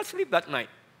system. I cannot sleep that night.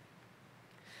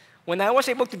 When I was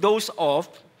able to doze off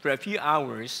for a few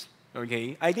hours,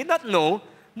 okay, I did not know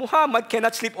Muhammad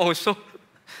cannot sleep also.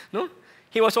 No?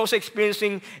 He was also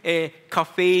experiencing a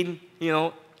caffeine,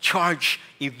 charged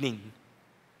evening.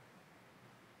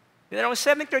 Then around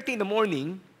 7:30 in the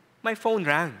morning, my phone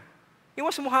rang. It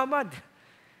was Muhammad.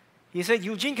 He said,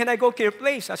 Eugene, can I go to your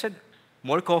place? I said,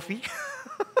 more coffee?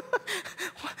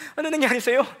 Ano nangyari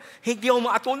sa'yo? Hindi ako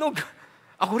makatulog.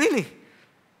 Ako rin eh.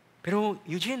 Pero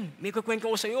Eugene, may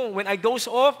kukwento ko sa'yo. When I doze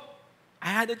off,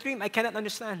 I had a dream. I cannot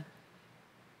understand.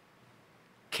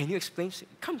 Can you explain?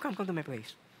 Come to my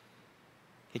place.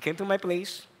 He came to my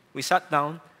place. We sat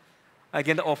down. I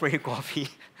didn't offer him coffee.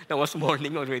 That was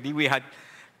morning already. We had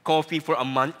coffee for a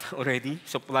month already,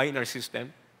 supply in our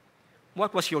system.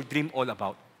 What was your dream all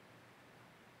about?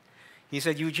 He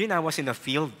said, Eugene, I was in a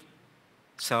field.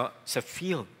 Sa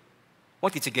field.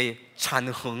 What is it?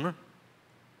 Chanheng.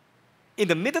 In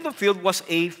the middle of the field was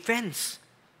a fence.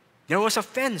 There was a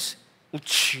fence.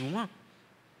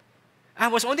 I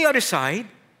was on the other side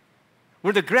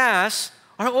where the grass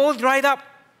are all dried up.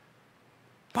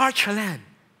 Parched land.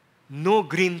 No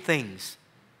green things.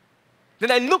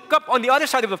 Then I look up on the other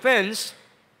side of the fence.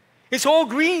 It's all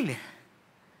green.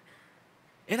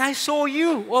 And I saw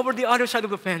you over the other side of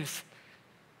the fence.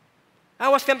 I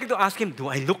was tempted to ask him, do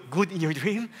I look good in your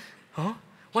dream? Huh?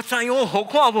 What's sa'yo?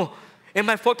 Am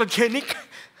I photogenic?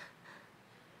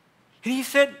 And he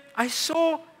said, I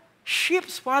saw sheep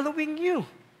following you.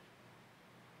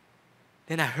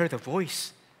 Then I heard a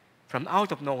voice from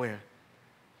out of nowhere.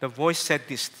 The voice said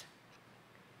this,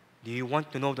 do you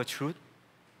want to know the truth?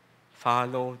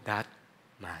 Follow that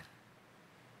man.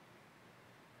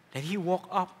 Then he woke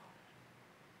up.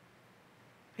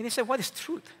 And he said, what is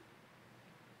truth?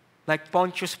 Like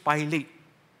Pontius Pilate,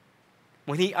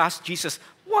 when he asked Jesus,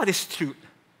 what is truth?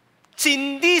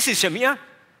 真理是什么呀?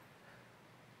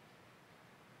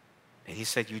 And he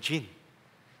said, Eugene,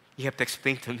 you have to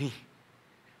explain to me,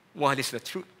 what is the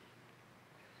truth?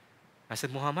 I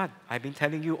said, Muhammad, I've been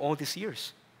telling you all these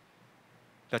years.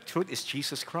 The truth is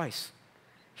Jesus Christ.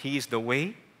 He is the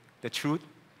way, the truth,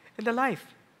 and the life.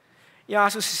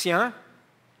 Yasus siya,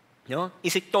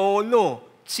 isi tolo,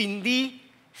 真理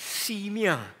是什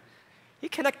么? You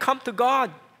cannot come to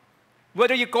God.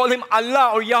 Whether you call him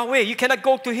Allah or Yahweh, you cannot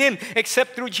go to him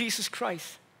except through Jesus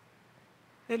Christ.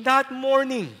 And that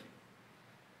morning,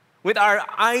 with our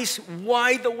eyes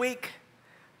wide awake,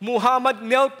 Muhammad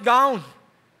knelt down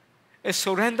and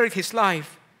surrendered his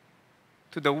life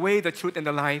to the way, the truth, and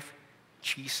the life,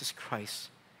 Jesus Christ.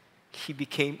 He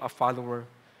became a follower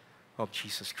of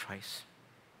Jesus Christ.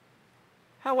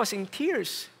 I was in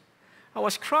tears. I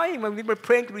was crying when we were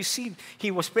praying to receive,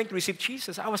 he was praying to receive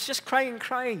Jesus. I was just crying and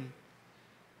crying.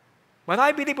 But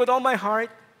I believe with all my heart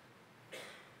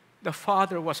the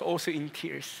father was also in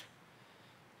tears.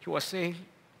 He was saying,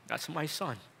 that's my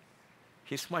son.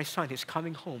 He's my son. He's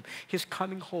coming home. He's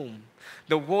coming home.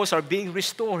 The walls are being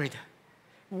restored.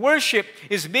 Worship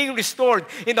is being restored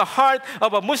in the heart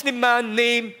of a Muslim man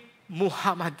named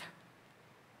Muhammad.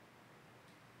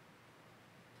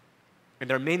 And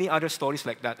there are many other stories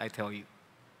like that, I tell you.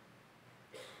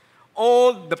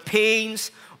 All the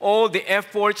pains, all the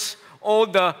efforts, all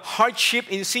the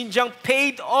hardship in Xinjiang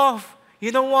paid off.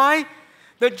 You know why?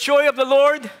 The joy of the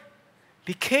Lord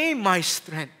became my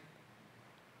strength.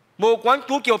 Mo quan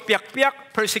tu kyo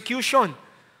piak persecution.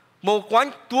 Mo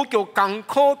quan tu kyo gang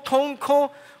ko tong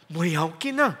ko mo yao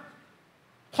kin na.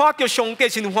 Hoa kyo song te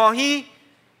sin hoa hi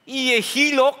iye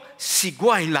hilok si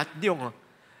guai lat diong.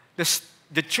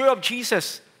 The joy of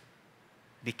Jesus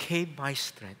became my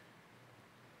strength.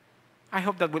 I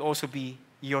hope that will also be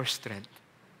your strength.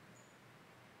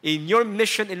 In your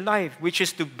mission in life, which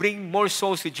is to bring more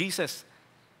souls to Jesus,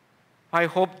 I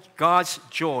hope God's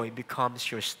joy becomes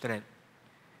your strength.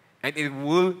 And it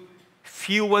will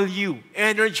fuel you,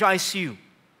 energize you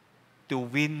to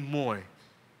win more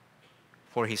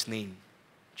for His name,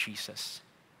 Jesus.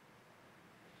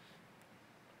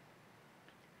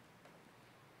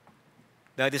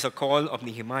 That is a call of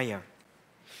Nehemiah.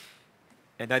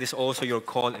 And that is also your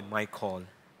call and my call.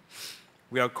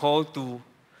 We are called to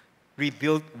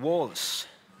rebuild walls.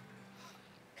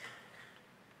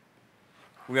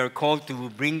 We are called to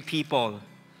bring people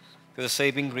to the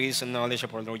saving grace and knowledge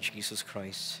of our Lord Jesus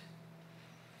Christ.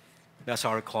 That's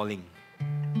our calling.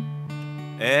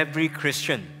 Every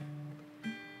Christian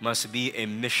must be a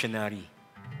missionary.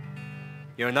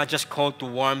 You're not just called to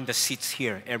warm the seats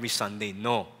here every Sunday.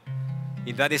 No.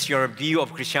 If that is your view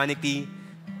of Christianity,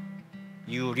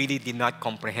 you really did not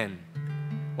comprehend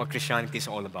what Christianity is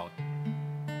all about.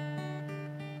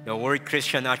 The word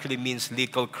Christian actually means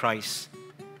little Christ.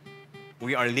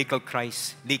 We are little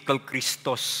Christ, little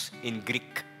Christos in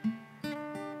Greek.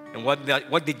 And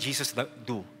what did Jesus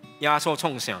do?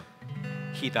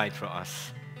 He died for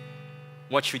us.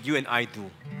 What should you and I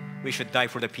do? We should die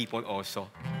for the people also.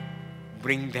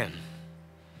 Bring them.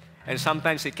 And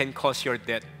sometimes it can cost your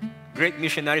death. Great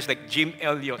missionaries like Jim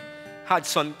Elliot,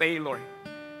 Hudson Taylor,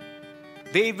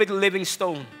 David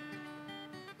Livingstone,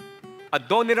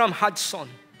 Adoniram Hudson,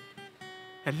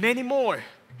 and many more.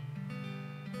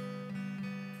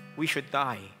 We should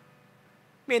die.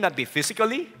 May not be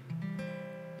physically.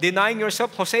 Denying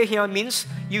yourself, Hosea means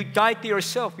you die to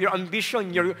yourself, your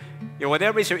ambition, your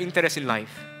whatever is your interest in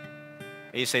life.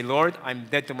 And you say, Lord, I'm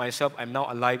dead to myself, I'm now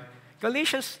alive.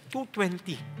 Galatians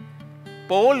 2:20.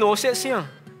 Paul says here,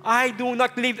 I do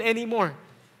not live anymore.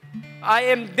 I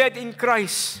am dead in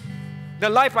Christ. The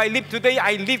life I live today,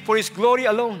 I live for His glory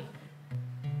alone.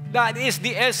 That is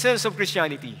the essence of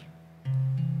Christianity.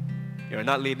 You're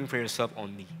not living for yourself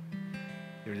only.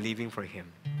 You're living for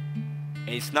Him. And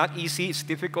it's not easy, it's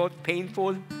difficult,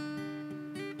 painful.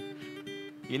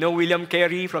 You know, William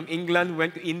Carey from England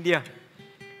went to India.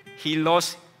 He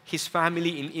lost his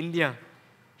family in India.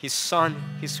 His son,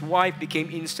 his wife became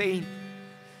insane.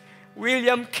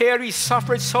 William Carey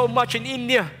suffered so much in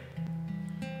India.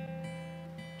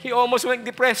 He almost went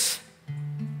depressed.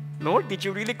 Lord, did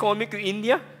you really call me to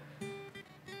India?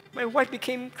 My wife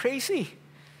became crazy.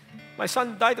 My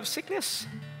son died of sickness.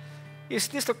 Is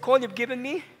this the call you've given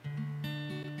me?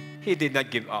 He did not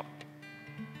give up.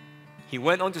 He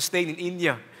went on to stay in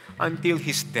India until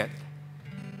his death.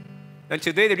 And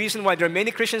today, the reason why there are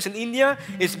many Christians in India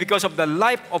is because of the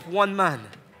life of one man.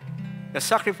 The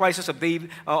sacrifices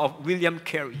of William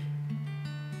Carey.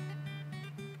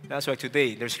 That's why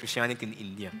today there's Christianity in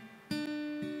India.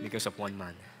 Because of one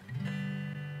man.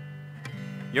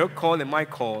 Your call and my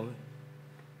call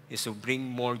is to bring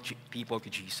more people to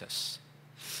Jesus.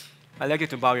 I'd like you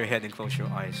to bow your head and close your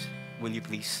eyes. Will you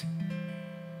please?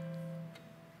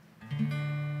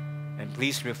 And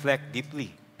please reflect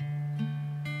deeply.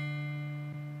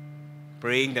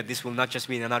 Praying that this will not just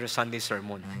be another Sunday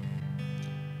sermon.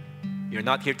 You're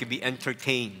not here to be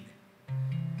entertained.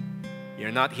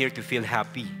 You're not here to feel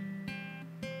happy.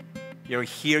 You're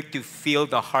here to feel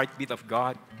the heartbeat of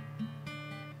God.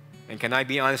 And can I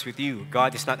be honest with you?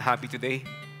 God is not happy today.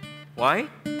 Why?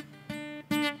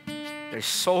 There's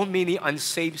so many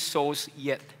unsaved souls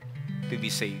yet to be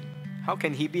saved. How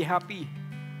can He be happy?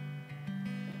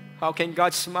 How can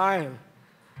God smile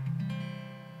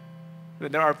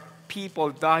when there are people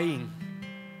dying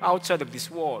outside of this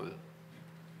wall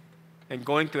and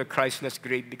going to a Christless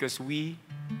grave because we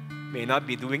may not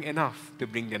be doing enough to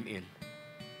bring them in?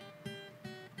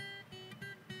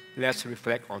 Let's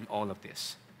reflect on all of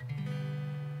this.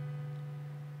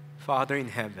 Father in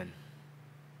heaven,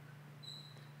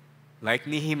 Like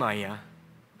Nehemiah,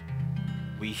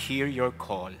 we hear your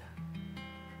call.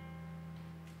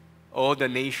 All the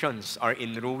nations are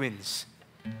in ruins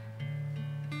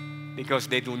because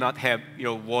they do not have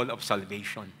your wall of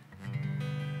salvation.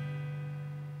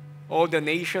 All the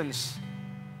nations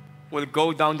will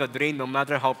go down the drain no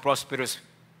matter how prosperous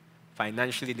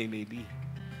financially they may be,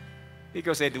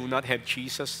 because they do not have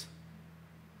Jesus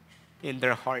in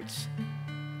their hearts.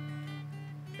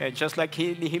 And just like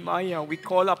Nehemiah, we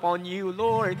call upon you,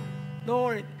 Lord,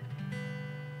 Lord,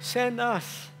 send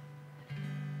us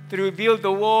to rebuild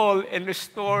the wall and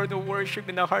restore the worship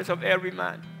in the hearts of every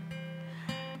man.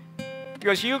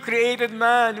 Because you created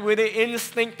man with the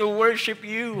instinct to worship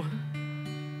you.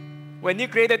 When you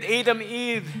created Adam and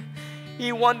Eve,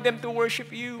 you want them to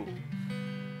worship you.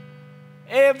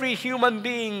 Every human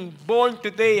being born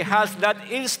today has that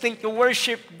instinct to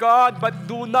worship God, but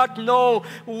do not know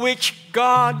which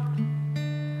God.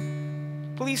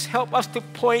 Please help us to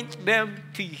point them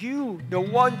to you, the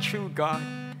one true God.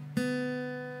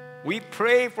 We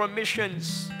pray for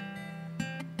missions.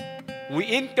 We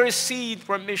intercede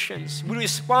for missions. We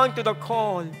respond to the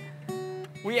call.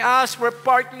 We ask for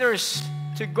partners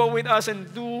to go with us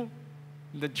and do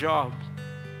the job.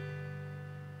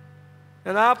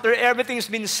 And after everything's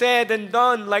been said and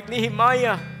done, like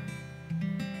Nehemiah,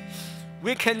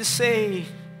 we can say,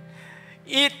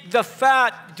 eat the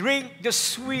fat, drink the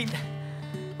sweet,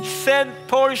 send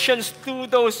portions to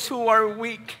those who are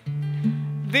weak.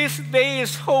 This day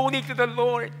is holy to the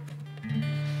Lord,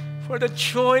 for the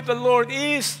joy of the Lord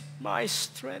is my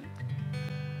strength.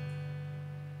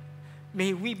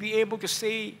 May we be able to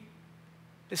say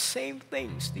the same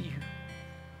things to you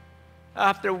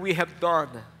after we have done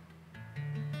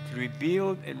to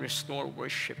rebuild and restore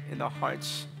worship in the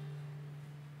hearts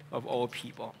of all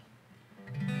people.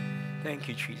 Thank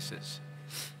you, Jesus.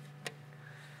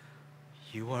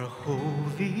 You are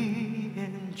holy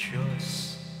and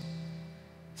just,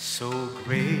 so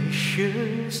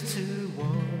gracious to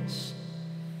us.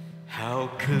 How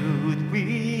could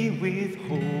we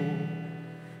withhold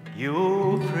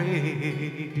your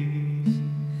praise?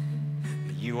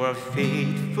 You are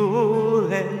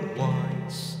faithful and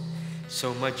wise,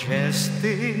 so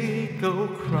majestic, O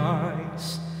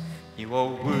Christ. You are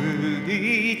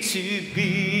worthy to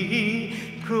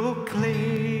be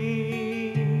proclaimed.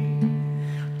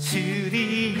 To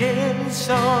the ends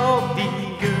of the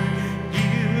earth,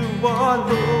 you are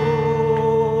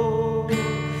Lord.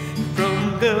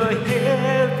 From the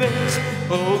heavens,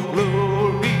 all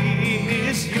glory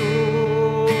is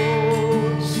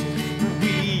yours.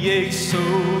 We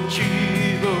exalt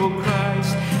you, O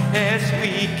Christ, as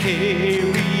we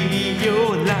carry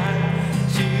your light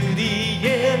to the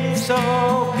ends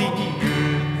of the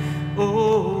earth, O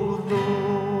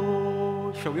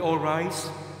Lord. Shall we all rise?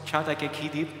 Chant like a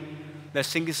kidip. Let's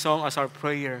sing this song as our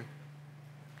prayer.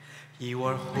 You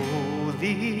are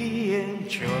holy and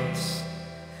just,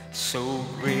 so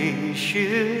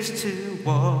gracious to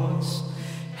us.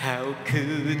 How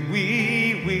could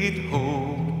we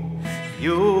withhold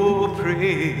your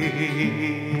praise?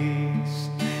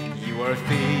 You are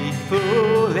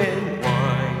faithful and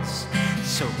wise,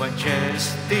 so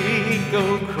majestic,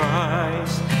 O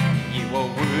Christ. You are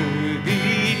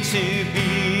worthy to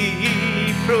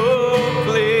be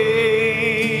proclaimed.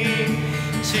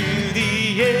 To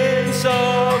the ends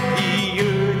of the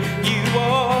earth, you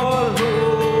are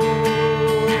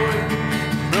Lord.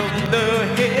 From the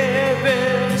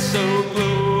heavens, so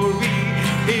glory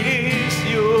is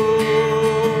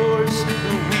yours.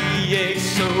 We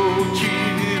exalt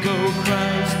you, O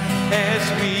Christ, as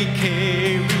we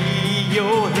carry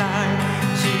your light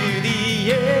to the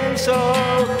ends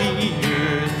of the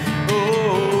earth, O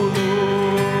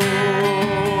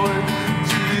Lord.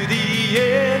 To the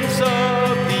ends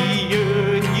of the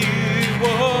earth, you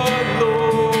are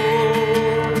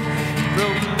Lord.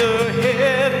 From the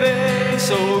heavens,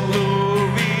 all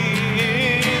glory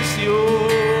is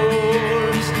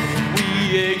yours. We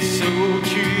exalt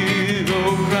you, O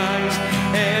Christ,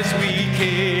 as we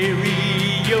carry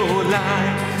your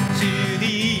light to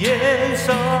the ends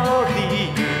of the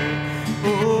earth, O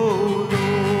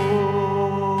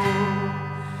Lord.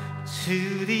 To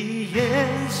the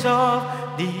ends of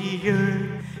the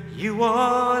earth, you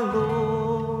are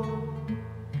Lord.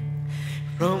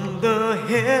 From the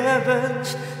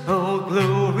heavens, all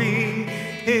glory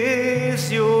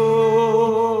is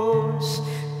yours.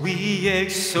 We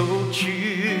exalt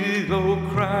you, O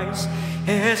Christ,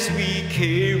 as we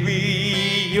carry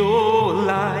your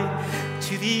light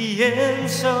to the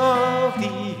ends of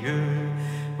the earth,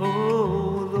 O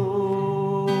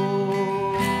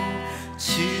Lord.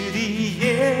 To the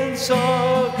ends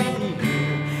of the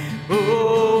earth, O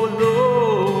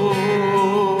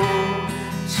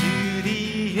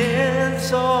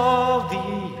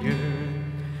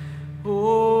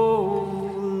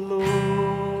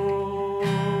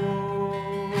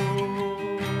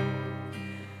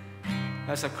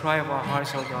that's the cry of our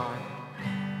hearts, O God.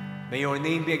 May your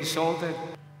name be exalted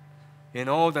in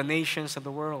all the nations of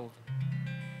the world.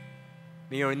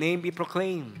 May your name be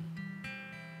proclaimed.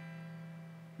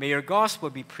 May your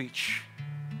gospel be preached.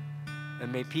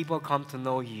 And may people come to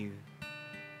know you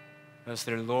as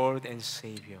their Lord and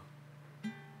Savior.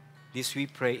 This we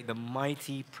pray in the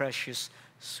mighty, precious,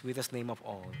 sweetest name of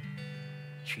all,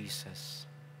 Jesus.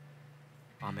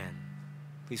 Amen.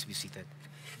 Please be seated.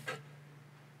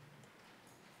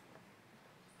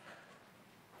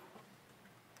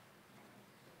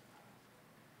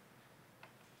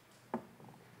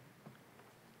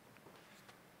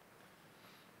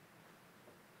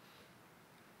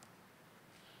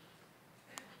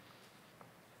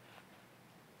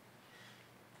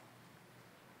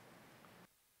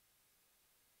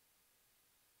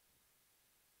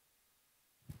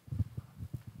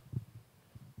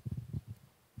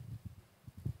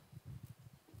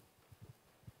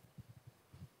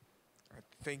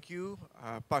 Thank you,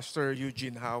 Pastor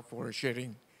Eugene, for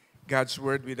sharing God's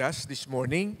word with us this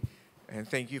morning. And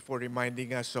thank you for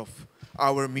reminding us of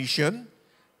our mission.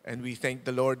 And we thank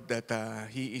the Lord that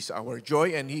He is our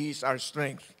joy and He is our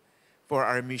strength for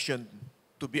our mission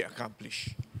to be accomplished.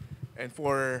 And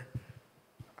for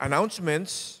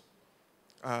announcements,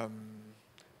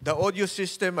 the audio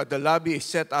system at the lobby is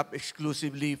set up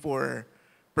exclusively for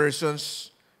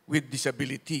persons with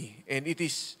disability. And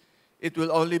it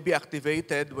will only be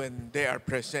activated when they are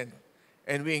present.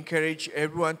 And we encourage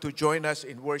everyone to join us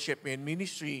in worship and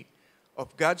ministry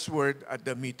of God's Word at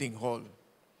the meeting hall.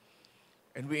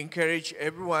 And we encourage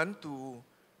everyone to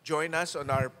join us on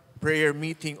our prayer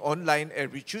meeting online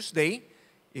every Tuesday.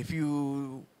 If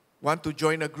you want to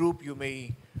join a group, you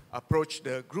may approach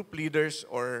the group leaders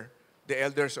or the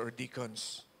elders or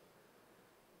deacons.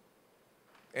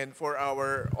 And for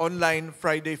our online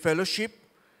Friday fellowship,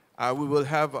 we will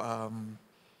have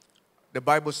the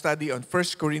Bible study on 1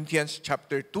 Corinthians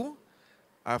chapter 2,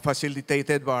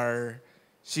 facilitated by our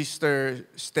Sister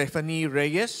Stephanie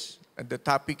Reyes, and the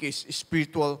topic is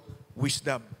spiritual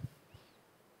wisdom.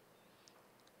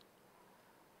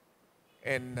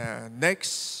 And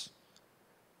next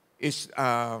is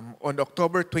on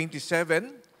October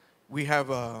 27, we have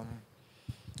a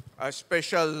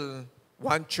special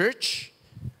one church,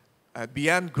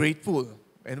 Beyond Grateful.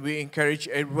 And we encourage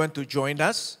everyone to join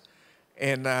us.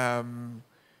 And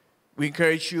we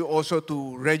encourage you also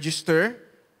to register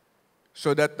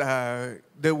so that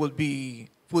there will be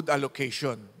food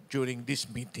allocation during this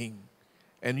meeting.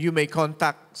 And you may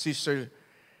contact Sister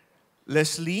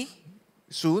Leslie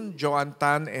soon, Joanne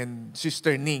Tan, and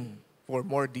Sister Ning for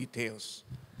more details.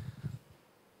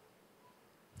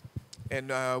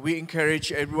 And we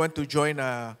encourage everyone to join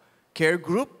a care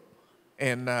group.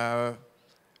 And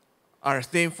our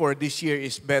theme for this year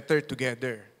is Better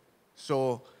Together.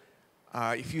 So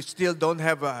if you still don't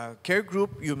have a care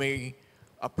group, you may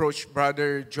approach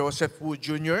Brother Joseph Wu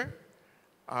Jr.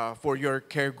 For your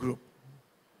care group.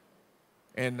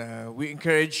 And we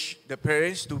encourage the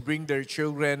parents to bring their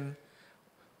children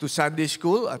to Sunday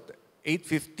school at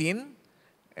 8:15.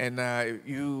 And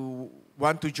you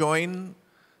want to join,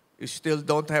 you still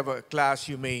don't have a class,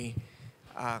 you may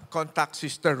contact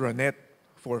Sister Ronette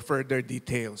for further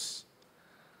details.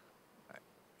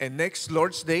 And next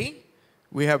Lord's Day,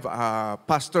 we have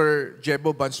Pastor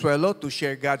Jebo Bansuelo to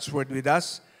share God's Word with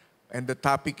us. And the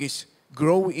topic is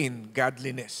Grow in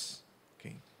Godliness.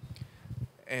 Okay.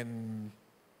 And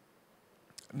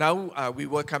now we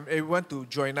welcome everyone to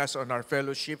join us on our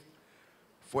fellowship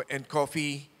and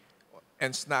coffee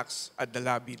and snacks at the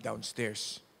lobby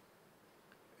downstairs.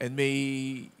 And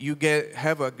may you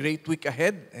have a great week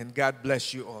ahead, and God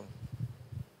bless you all.